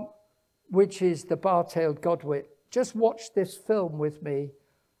one, which is the bar-tailed godwit, just watch this film with me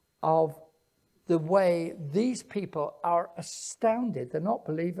of the way these people are astounded. They're not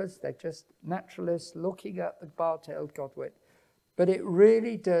believers, they're just naturalists looking at the bar-tailed godwit. But it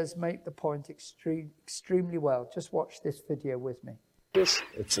really does make the point extremely well. Just watch this video with me. Yes,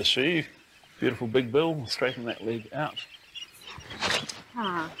 it's a she. Beautiful big bill, straighten that leg out.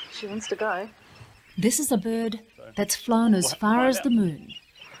 Ah, she wants to go. This is a bird that's flown as far as the moon.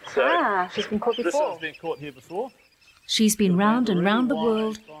 She's been caught before. This one's been caught here before. She's been round and round the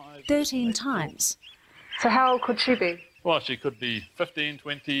world 13 times. So how old could she be? Well, she could be 15,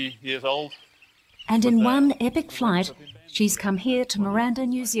 20 years old. And in one epic flight, she's come here to Miranda,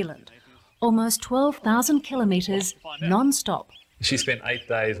 New Zealand, almost 12,000 kilometres non-stop. She spent 8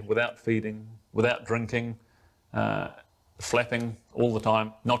 days without feeding, without drinking, flapping all the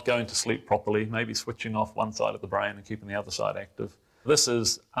time, not going to sleep properly, maybe switching off one side of the brain and keeping the other side active. This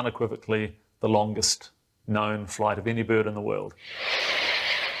is unequivocally the longest known flight of any bird in the world.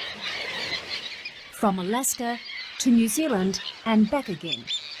 From Alaska to New Zealand and back again,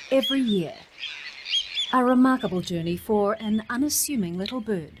 every year. A remarkable journey for an unassuming little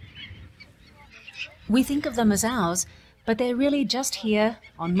bird. We think of them as ours, but they're really just here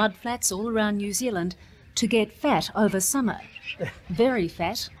on mudflats all around New Zealand to get fat over summer. Very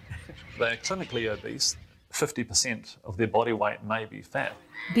fat. They're clinically obese. 50% of their body weight may be fat.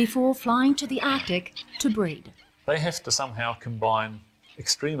 Before flying to the Arctic to breed. They have to somehow combine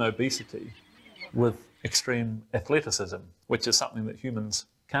extreme obesity with extreme athleticism, which is something that humans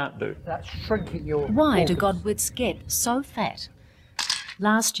can't do. That's shrinking your Why do organs. godwits get so fat?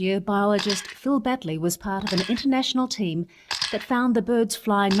 Last year, biologist Phil Batley was part of an international team that found the birds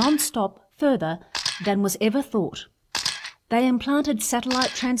fly non-stop further than was ever thought. They implanted satellite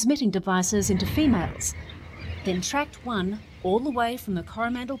transmitting devices into females, then tracked one all the way from the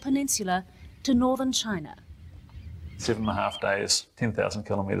Coromandel Peninsula to northern China. 7.5 days, 10,000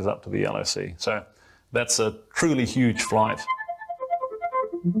 kilometres up to the Yellow Sea. So that's a truly huge flight.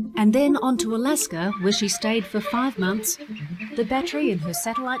 And then on to Alaska, where she stayed for 5 months, the battery in her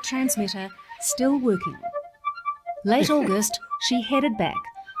satellite transmitter still working. Late August, she headed back,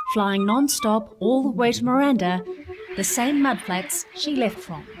 flying non-stop all the way to Miranda, the same mudflats she left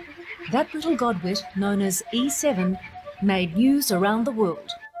from. That little godwit, known as E7, made news around the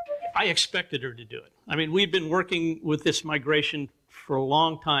world. I expected her to do it. I mean, we've been working with this migration for a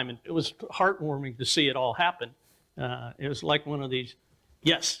long time, and it was heartwarming to see it all happen. It was like one of these,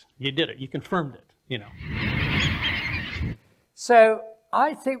 yes, you did it, you confirmed it, you know. So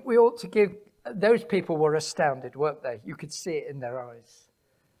I think we ought to give, those people were astounded, weren't they? You could see it in their eyes.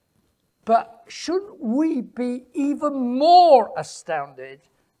 But shouldn't we be even more astounded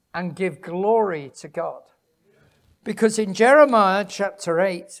and give glory to God? Because in Jeremiah chapter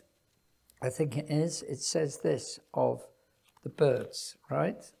 8, I think it is, it says this of the birds,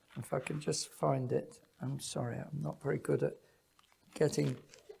 right? If I can just find it. I'm sorry, I'm not very good at getting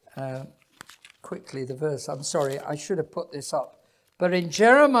quickly the verse. I'm sorry, I should have put this up. But in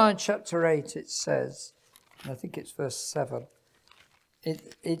Jeremiah chapter 8, it says, and I think it's verse 7,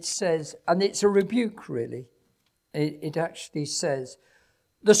 it says, and it's a rebuke really, it actually says,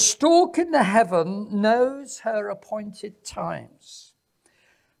 the stork in the heaven knows her appointed times.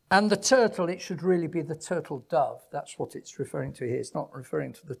 And the turtle, it should really be the turtle dove. That's what it's referring to here. It's not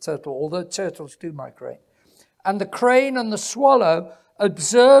referring to the turtle, although turtles do migrate. And the crane and the swallow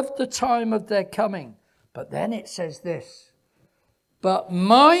observed the time of their coming. But then it says this, but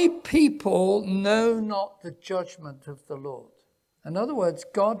my people know not the judgment of the Lord. In other words,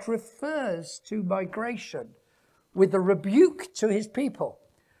 God refers to migration with a rebuke to his people,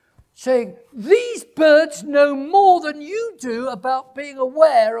 saying, these birds know more than you do about being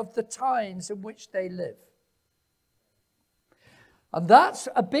aware of the times in which they live. And that's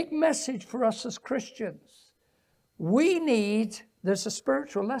a big message for us as Christians. We need, there's a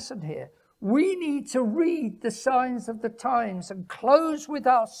spiritual lesson here, we need to read the signs of the times and close with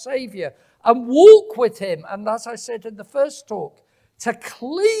our Saviour and walk with him. And as I said in the first talk, to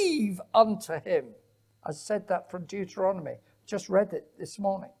cleave unto him. I said that from Deuteronomy just read it this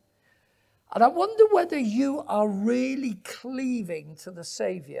morning. And I wonder whether you are really cleaving to the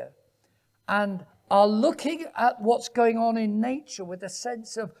Saviour and are looking at what's going on in nature with a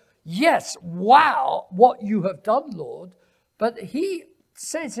sense of, yes, wow, what you have done, Lord. But he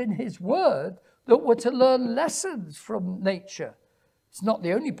says in his word that we're to learn lessons from nature. It's not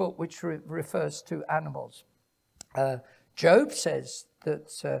the only book which refers to animals. Job says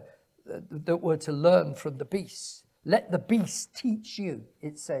that we're to learn from the beasts. Let the beasts teach you,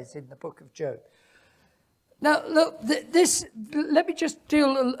 it says in the book of Job. Now, look, let me just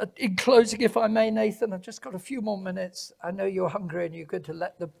deal in closing, if I may, Nathan. I've just got a few more minutes. I know you're hungry and you're going to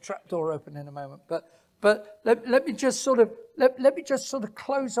let the trapdoor open in a moment. But let me just sort of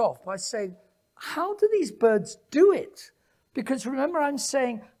close off by saying, how do these birds do it? Because remember, I'm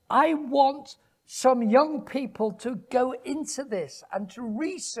saying I want some young people to go into this and to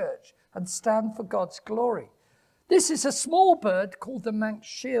research and stand for God's glory. This is a small bird called the Manx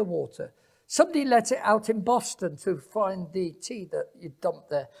shearwater. Somebody let it out in Boston to find the tea that you dumped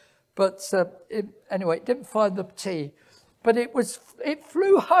there. But anyway, it didn't find the tea. But it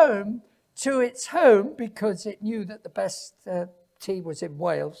flew home to its home because it knew that the best tea was in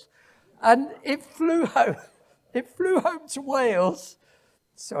Wales. And it flew home. It flew home to Wales.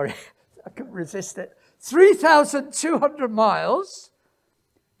 Sorry, I couldn't resist it. 3,200 miles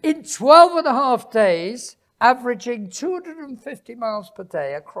in 12 and a half days, averaging 250 miles per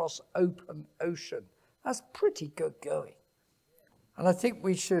day across open ocean. That's pretty good going. And I think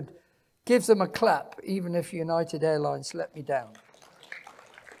we should give them a clap, even if United Airlines let me down.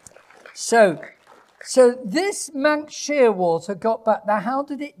 So this Manx shearwater got back. Now, how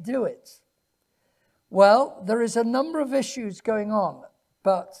did it do it? Well, there is a number of issues going on,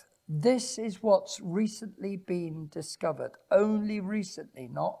 but this is what's recently been discovered. Only recently,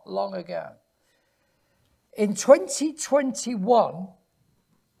 not long ago. In 2021,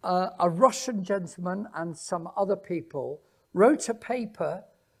 a Russian gentleman and some other people wrote a paper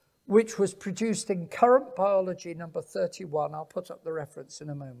which was produced in Current Biology number 31, I'll put up the reference in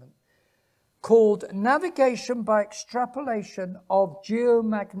a moment, called Navigation by Extrapolation of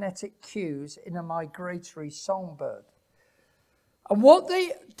Geomagnetic Cues in a Migratory Songbird. And what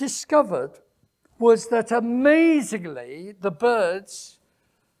they discovered was that amazingly, the birds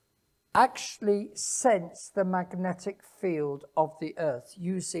actually sense the magnetic field of the Earth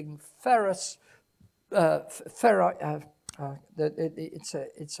using it's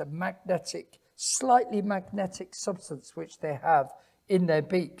a magnetic, slightly magnetic substance which they have in their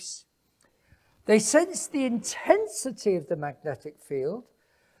beaks. They sense the intensity of the magnetic field.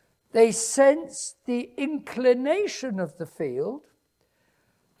 They sense the inclination of the field.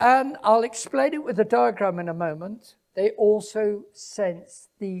 And I'll explain it with a diagram in a moment. They also sense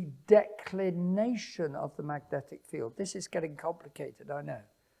the declination of the magnetic field. This is getting complicated, I know.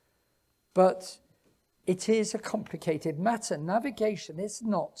 But it is a complicated matter. Navigation is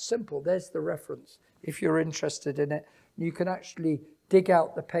not simple. There's the reference. If you're interested in it, you can actually dig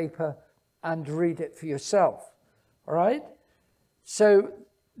out the paper and read it for yourself. All right? So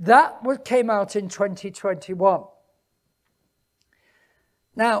that came out in 2021.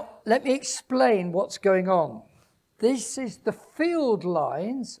 Now, let me explain what's going on. This is the field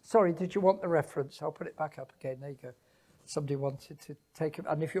lines. Sorry, did you want the reference? I'll put it back up again. There you go. Somebody wanted to take it.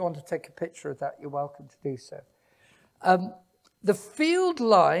 And if you want to take a picture of that, you're welcome to do so. The field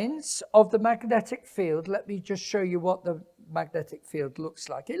lines of the magnetic field, let me just show you what the magnetic field looks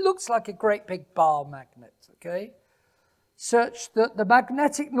like. It looks like a great big bar magnet, okay? Such that the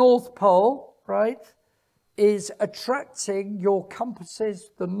magnetic North Pole, right, is attracting your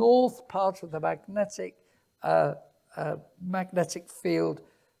compasses, the north part of the magnetic field,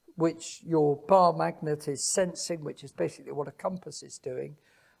 which your bar magnet is sensing, which is basically what a compass is doing,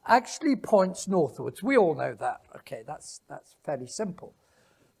 actually points northwards. We all know that. Okay, that's fairly simple.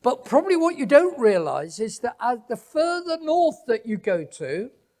 But probably what you don't realize is that as the further north that you go to,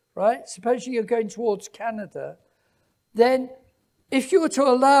 right, supposing you're going towards Canada, then if you were to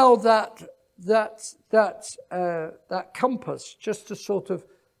allow that compass just to sort of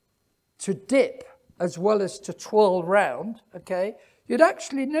to dip as well as to twirl round, okay, you'd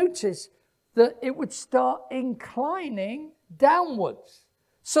actually notice that it would start inclining downwards,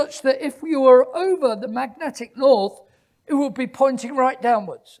 such that if you were over the magnetic north, it will be pointing right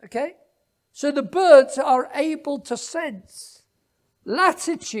downwards, okay? So the birds are able to sense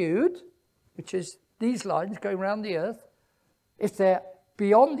latitude, which is these lines going around the Earth. If they're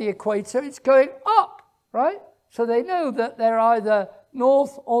beyond the equator, it's going up, right? So they know that they're either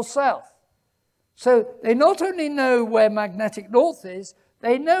north or south. So they not only know where magnetic north is,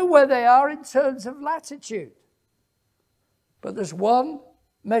 they know where they are in terms of latitude. But there's one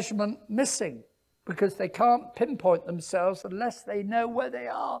measurement missing because they can't pinpoint themselves unless they know where they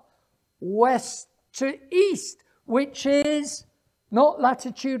are. West to east, which is not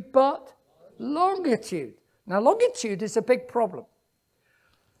latitude but longitude. Now, longitude is a big problem.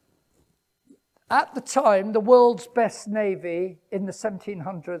 At the time, the world's best navy in the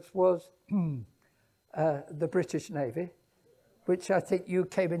 1700s was the British Navy, which I think you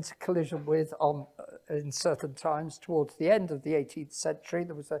came into collision with in certain times towards the end of the 18th century.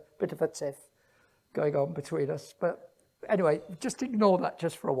 There was a bit of a tiff going on between us. But anyway, just ignore that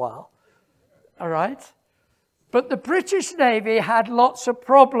just for a while. All right? But the British Navy had lots of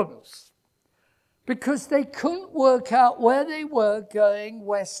problems because they couldn't work out where they were going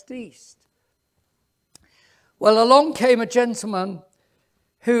west-east. Well, along came a gentleman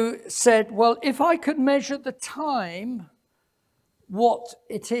who said, well, if I could measure the time, what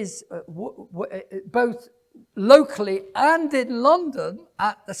it is, both locally and in London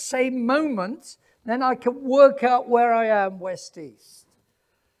at the same moment, then I can work out where I am west-east.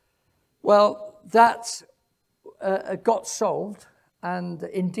 Well, that got solved, and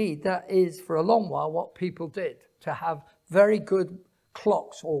indeed that is for a long while what people did, to have very good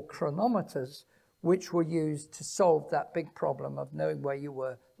clocks or chronometers which were used to solve that big problem of knowing where you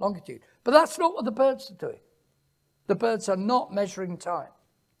were longitude. But that's not what the birds are doing. The birds are not measuring time.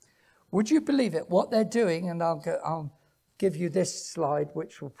 Would you believe it? What they're doing, and I'll give you this slide,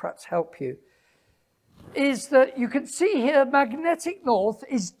 which will perhaps help you, is that you can see here magnetic north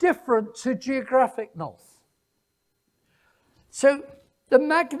is different to geographic north. So the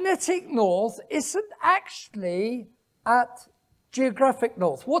magnetic north isn't actually at geographic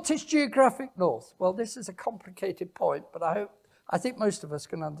north. What is geographic north? Well, this is a complicated point, but I think most of us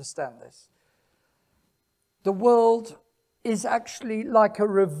can understand this. The world is actually like a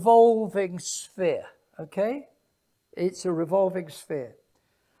revolving sphere, okay? It's a revolving sphere.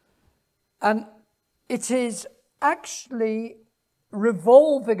 And it is actually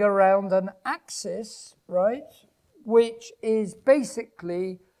revolving around an axis, right, which is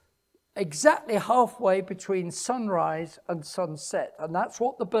basically exactly halfway between sunrise and sunset. And that's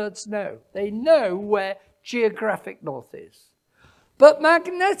what the birds know. They know where geographic north is. But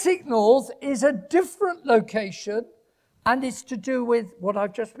magnetic north is a different location, and it's to do with what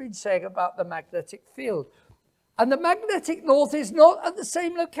I've just been saying about the magnetic field. And the magnetic north is not at the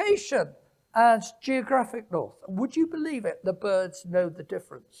same location as geographic north. Would you believe it? The birds know the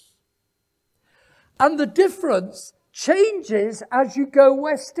difference. And the difference changes as you go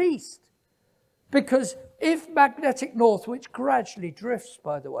west-east. Because if magnetic north, which gradually drifts,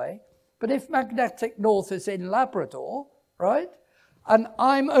 by the way, but if magnetic north is in Labrador, right, and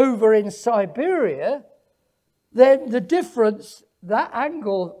I'm over in Siberia, then the difference, that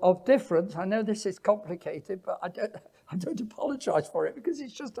angle of difference, I know this is complicated, but I don't apologize for it because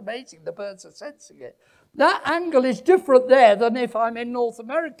it's just amazing. The birds are sensing it. That angle is different there than if I'm in North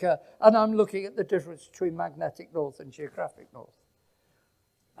America and I'm looking at the difference between magnetic north and geographic north.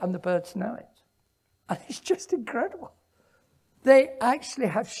 And the birds know it. And it's just incredible. They actually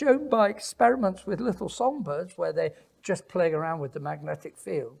have shown by experiments with little songbirds where they're just playing around with the magnetic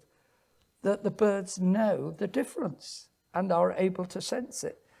field that the birds know the difference and are able to sense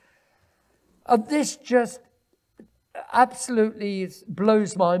it. And this just absolutely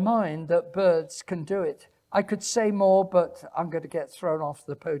blows my mind that birds can do it. I could say more, but I'm going to get thrown off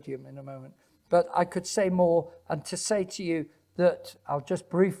the podium in a moment. But I could say more, and to say to you that, I'll just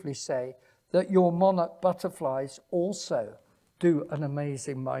briefly say, that your monarch butterflies also do an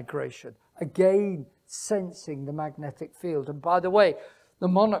amazing migration. Again, sensing the magnetic field. And by the way, the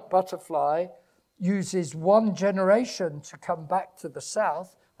monarch butterfly uses one generation to come back to the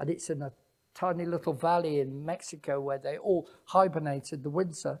south, and it's in a tiny little valley in Mexico where they all hibernated the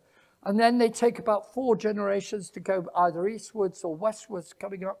winter. And then they take about 4 generations to go either eastwards or westwards,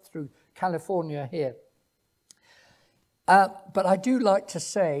 coming up through California here. But I do like to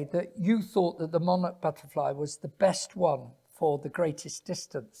say that you thought that the monarch butterfly was the best one for the greatest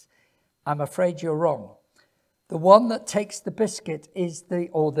distance. I'm afraid you're wrong. The one that takes the biscuit is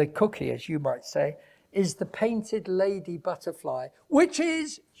or the cookie, as you might say, is the painted lady butterfly, which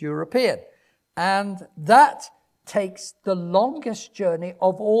is European. And that takes the longest journey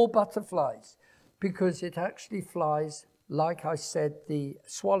of all butterflies because it actually flies, like I said, the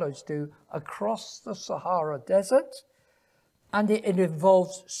swallows do, across the Sahara Desert. And it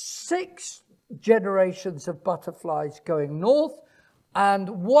involves 6 generations of butterflies going north and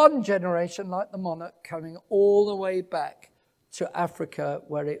 1 generation, like the monarch, coming all the way back to Africa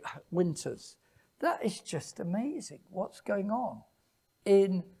where it winters. That is just amazing what's going on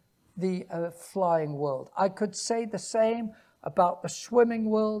in the flying world. I could say the same about the swimming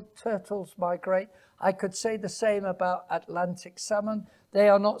world. Turtles migrate. I could say the same about Atlantic salmon. They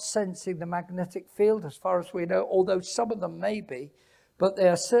are not sensing the magnetic field as far as we know, although some of them may be, but they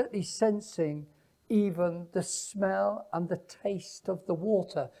are certainly sensing even the smell and the taste of the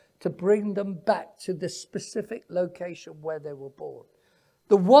water to bring them back to the specific location where they were born.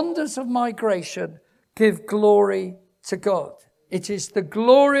 The wonders of migration give glory to God. It is the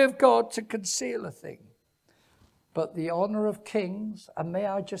glory of God to conceal a thing, but the honor of kings, and may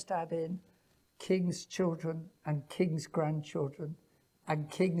I just add in, kings' children and kings' grandchildren and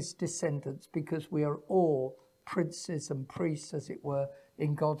kings' descendants, because we are all princes and priests, as it were,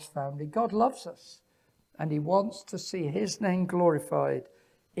 in God's family. God loves us, and he wants to see his name glorified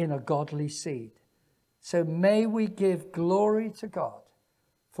in a godly seed. So may we give glory to God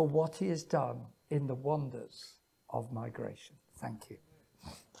for what he has done in the wonders of migration. Thank you.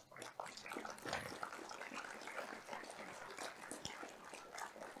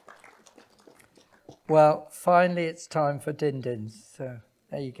 Well, finally it's time for din-dins, so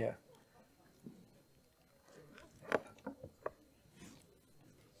there you go.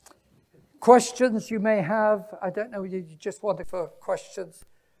 Questions you may have. I don't know, you just wanted for questions.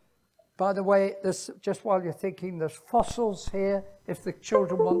 By the way, this, just while you're thinking, there's fossils here. If the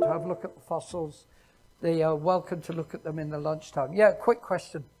children want to have a look at the fossils, they are welcome to look at them in the lunchtime. Yeah, quick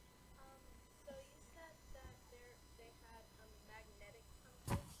question. So you said that they had a magnetic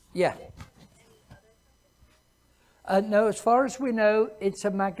compass. Yeah. Any other compass? No, as far as we know, it's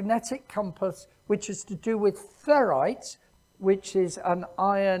a magnetic compass, which is to do with ferrite, which is an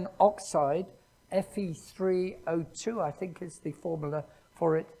iron oxide, Fe3O2, I think is the formula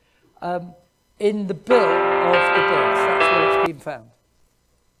for it, in the bill of the birds. That's where it's been found.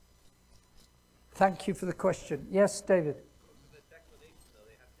 Thank you for the question. Yes, David?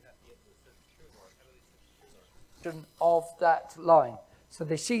 Of that line. So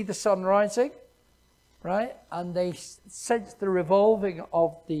they see the sun rising, right? And they sense the revolving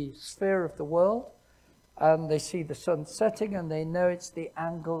of the sphere of the world. And they see the sun setting, and they know it's the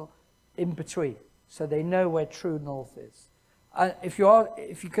angle in between. So they know where true north is. And if you want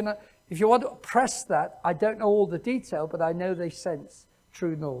to press that, I don't know all the detail, but I know they sense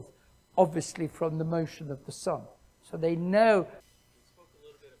true north, obviously from the motion of the sun. So they know. You spoke a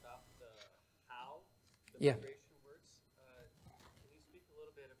little bit about the how the migration works. Can you speak a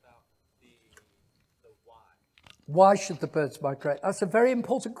little bit about the why? Why should the birds migrate? That's a very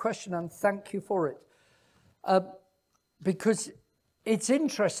important question, and thank you for it. Because it's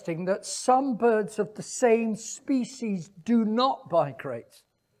interesting that some birds of the same species do not migrate.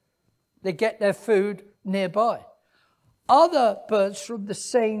 They get their food nearby. Other birds from the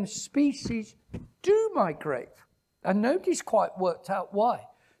same species do migrate, and nobody's quite worked out why.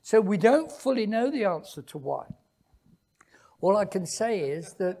 So we don't fully know the answer to why. All I can say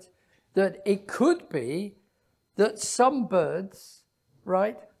is that it could be that some birds,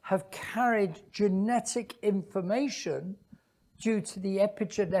 right, have carried genetic information due to the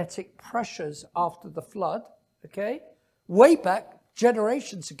epigenetic pressures after the flood, okay, way back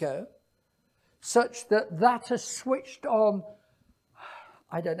generations ago, such that has switched on,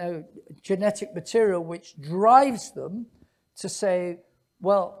 I don't know, genetic material which drives them to say,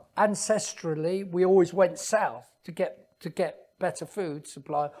 well, ancestrally, we always went south to get better food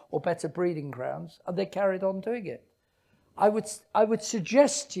supply or better breeding grounds, and they carried on doing it. I would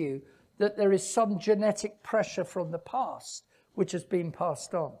suggest to you that there is some genetic pressure from the past which has been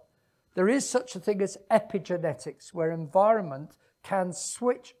passed on. There is such a thing as epigenetics, where environment can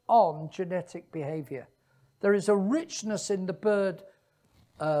switch on genetic behavior. There is a richness in the bird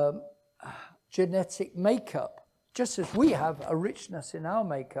genetic makeup, just as we have a richness in our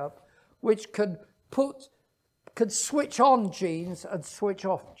makeup, which can switch on genes and switch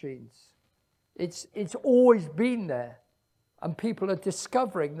off genes. It's always been there. And people are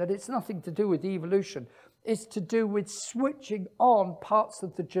discovering that it's nothing to do with evolution. It's to do with switching on parts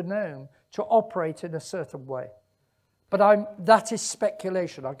of the genome to operate in a certain way. But that is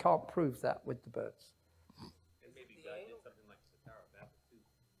speculation. I can't prove that with the birds. And maybe God did something like the Tower of Babel too.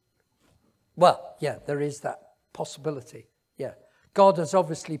 Well, yeah, there is that possibility. Yeah. God has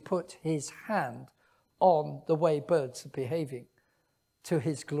obviously put his hand on the way birds are behaving to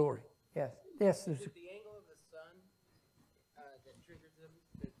his glory. Yes. Yes. Is it the angle of the sun that triggers them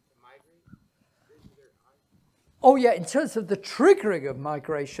to migrate? Oh, yeah, in terms of the triggering of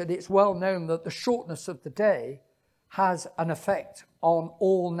migration, it's well known that the shortness of the day has an effect on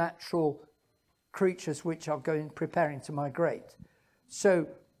all natural creatures which are preparing to migrate. So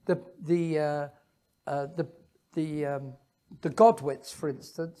the godwits, for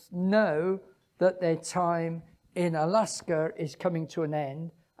instance, know that their time in Alaska is coming to an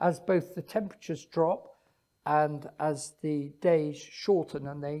end as both the temperatures drop and as the days shorten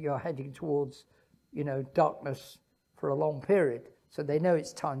and you're heading towards, darkness for a long period. So they know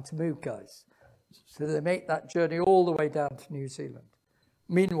it's time to move, guys. So they make that journey all the way down to New Zealand.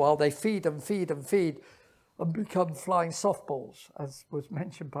 Meanwhile, they feed and feed and feed and become flying softballs, as was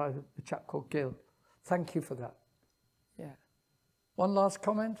mentioned by the chap called Gil. Thank you for that. Yeah. One last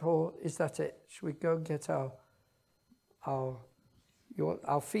comment, or is that it? Should we go and get our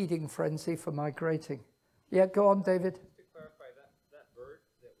feeding frenzy for migrating? Yeah, go on, David. Just to clarify, that bird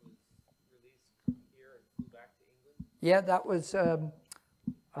that was released here and flew back to England? Yeah, that was,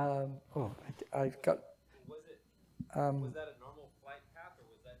 I've got... Was that a normal flight path, or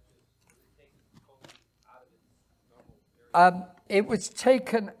was it taken totally out of its normal area? It was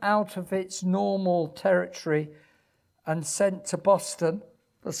taken out of its normal territory and sent to Boston.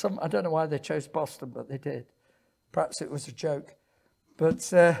 I don't know why they chose Boston, but they did. Perhaps it was a joke.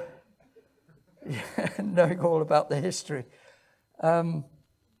 But knowing all about the history.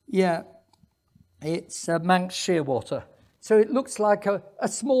 It's Manx shearwater. So it looks like a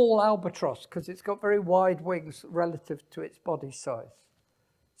small albatross because it's got very wide wings relative to its body size.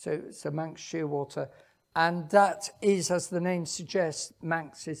 So it's a Manx shearwater. And that is, as the name suggests,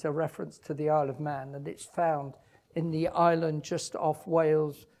 Manx is a reference to the Isle of Man, and it's found in the island just off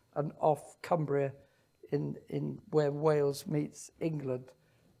Wales and off Cumbria, in where Wales meets England.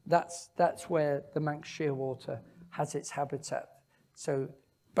 That's where the Manx shearwater has its habitat. So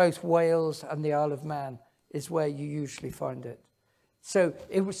both Wales and the Isle of Man is where you usually find it. So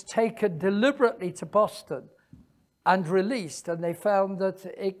it was taken deliberately to Boston and released, and they found that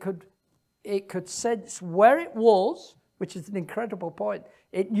it could sense where it was, which is an incredible point.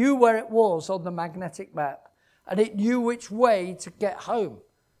 It knew where it was on the magnetic map, and it knew which way to get home.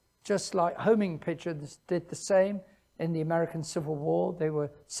 Just like homing pigeons did the same in the American Civil War. They were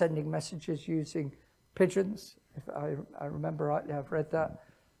sending messages using pigeons. If I remember rightly, I've read that.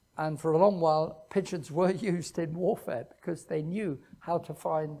 And for a long while, pigeons were used in warfare because they knew how to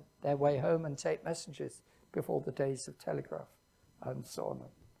find their way home and take messages before the days of telegraph and so on,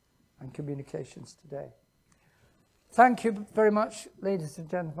 and communications today. Thank you very much, ladies and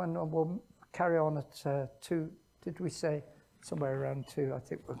gentlemen. We'll carry on at 2. Did we say somewhere around 2? I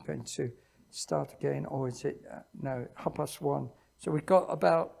think we're going to start again, or is it, no, 1:30. So we've got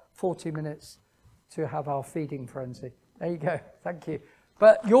about 40 minutes to have our feeding frenzy. There you go, thank you.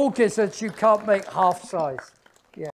 But your gizzards, you can't make half size.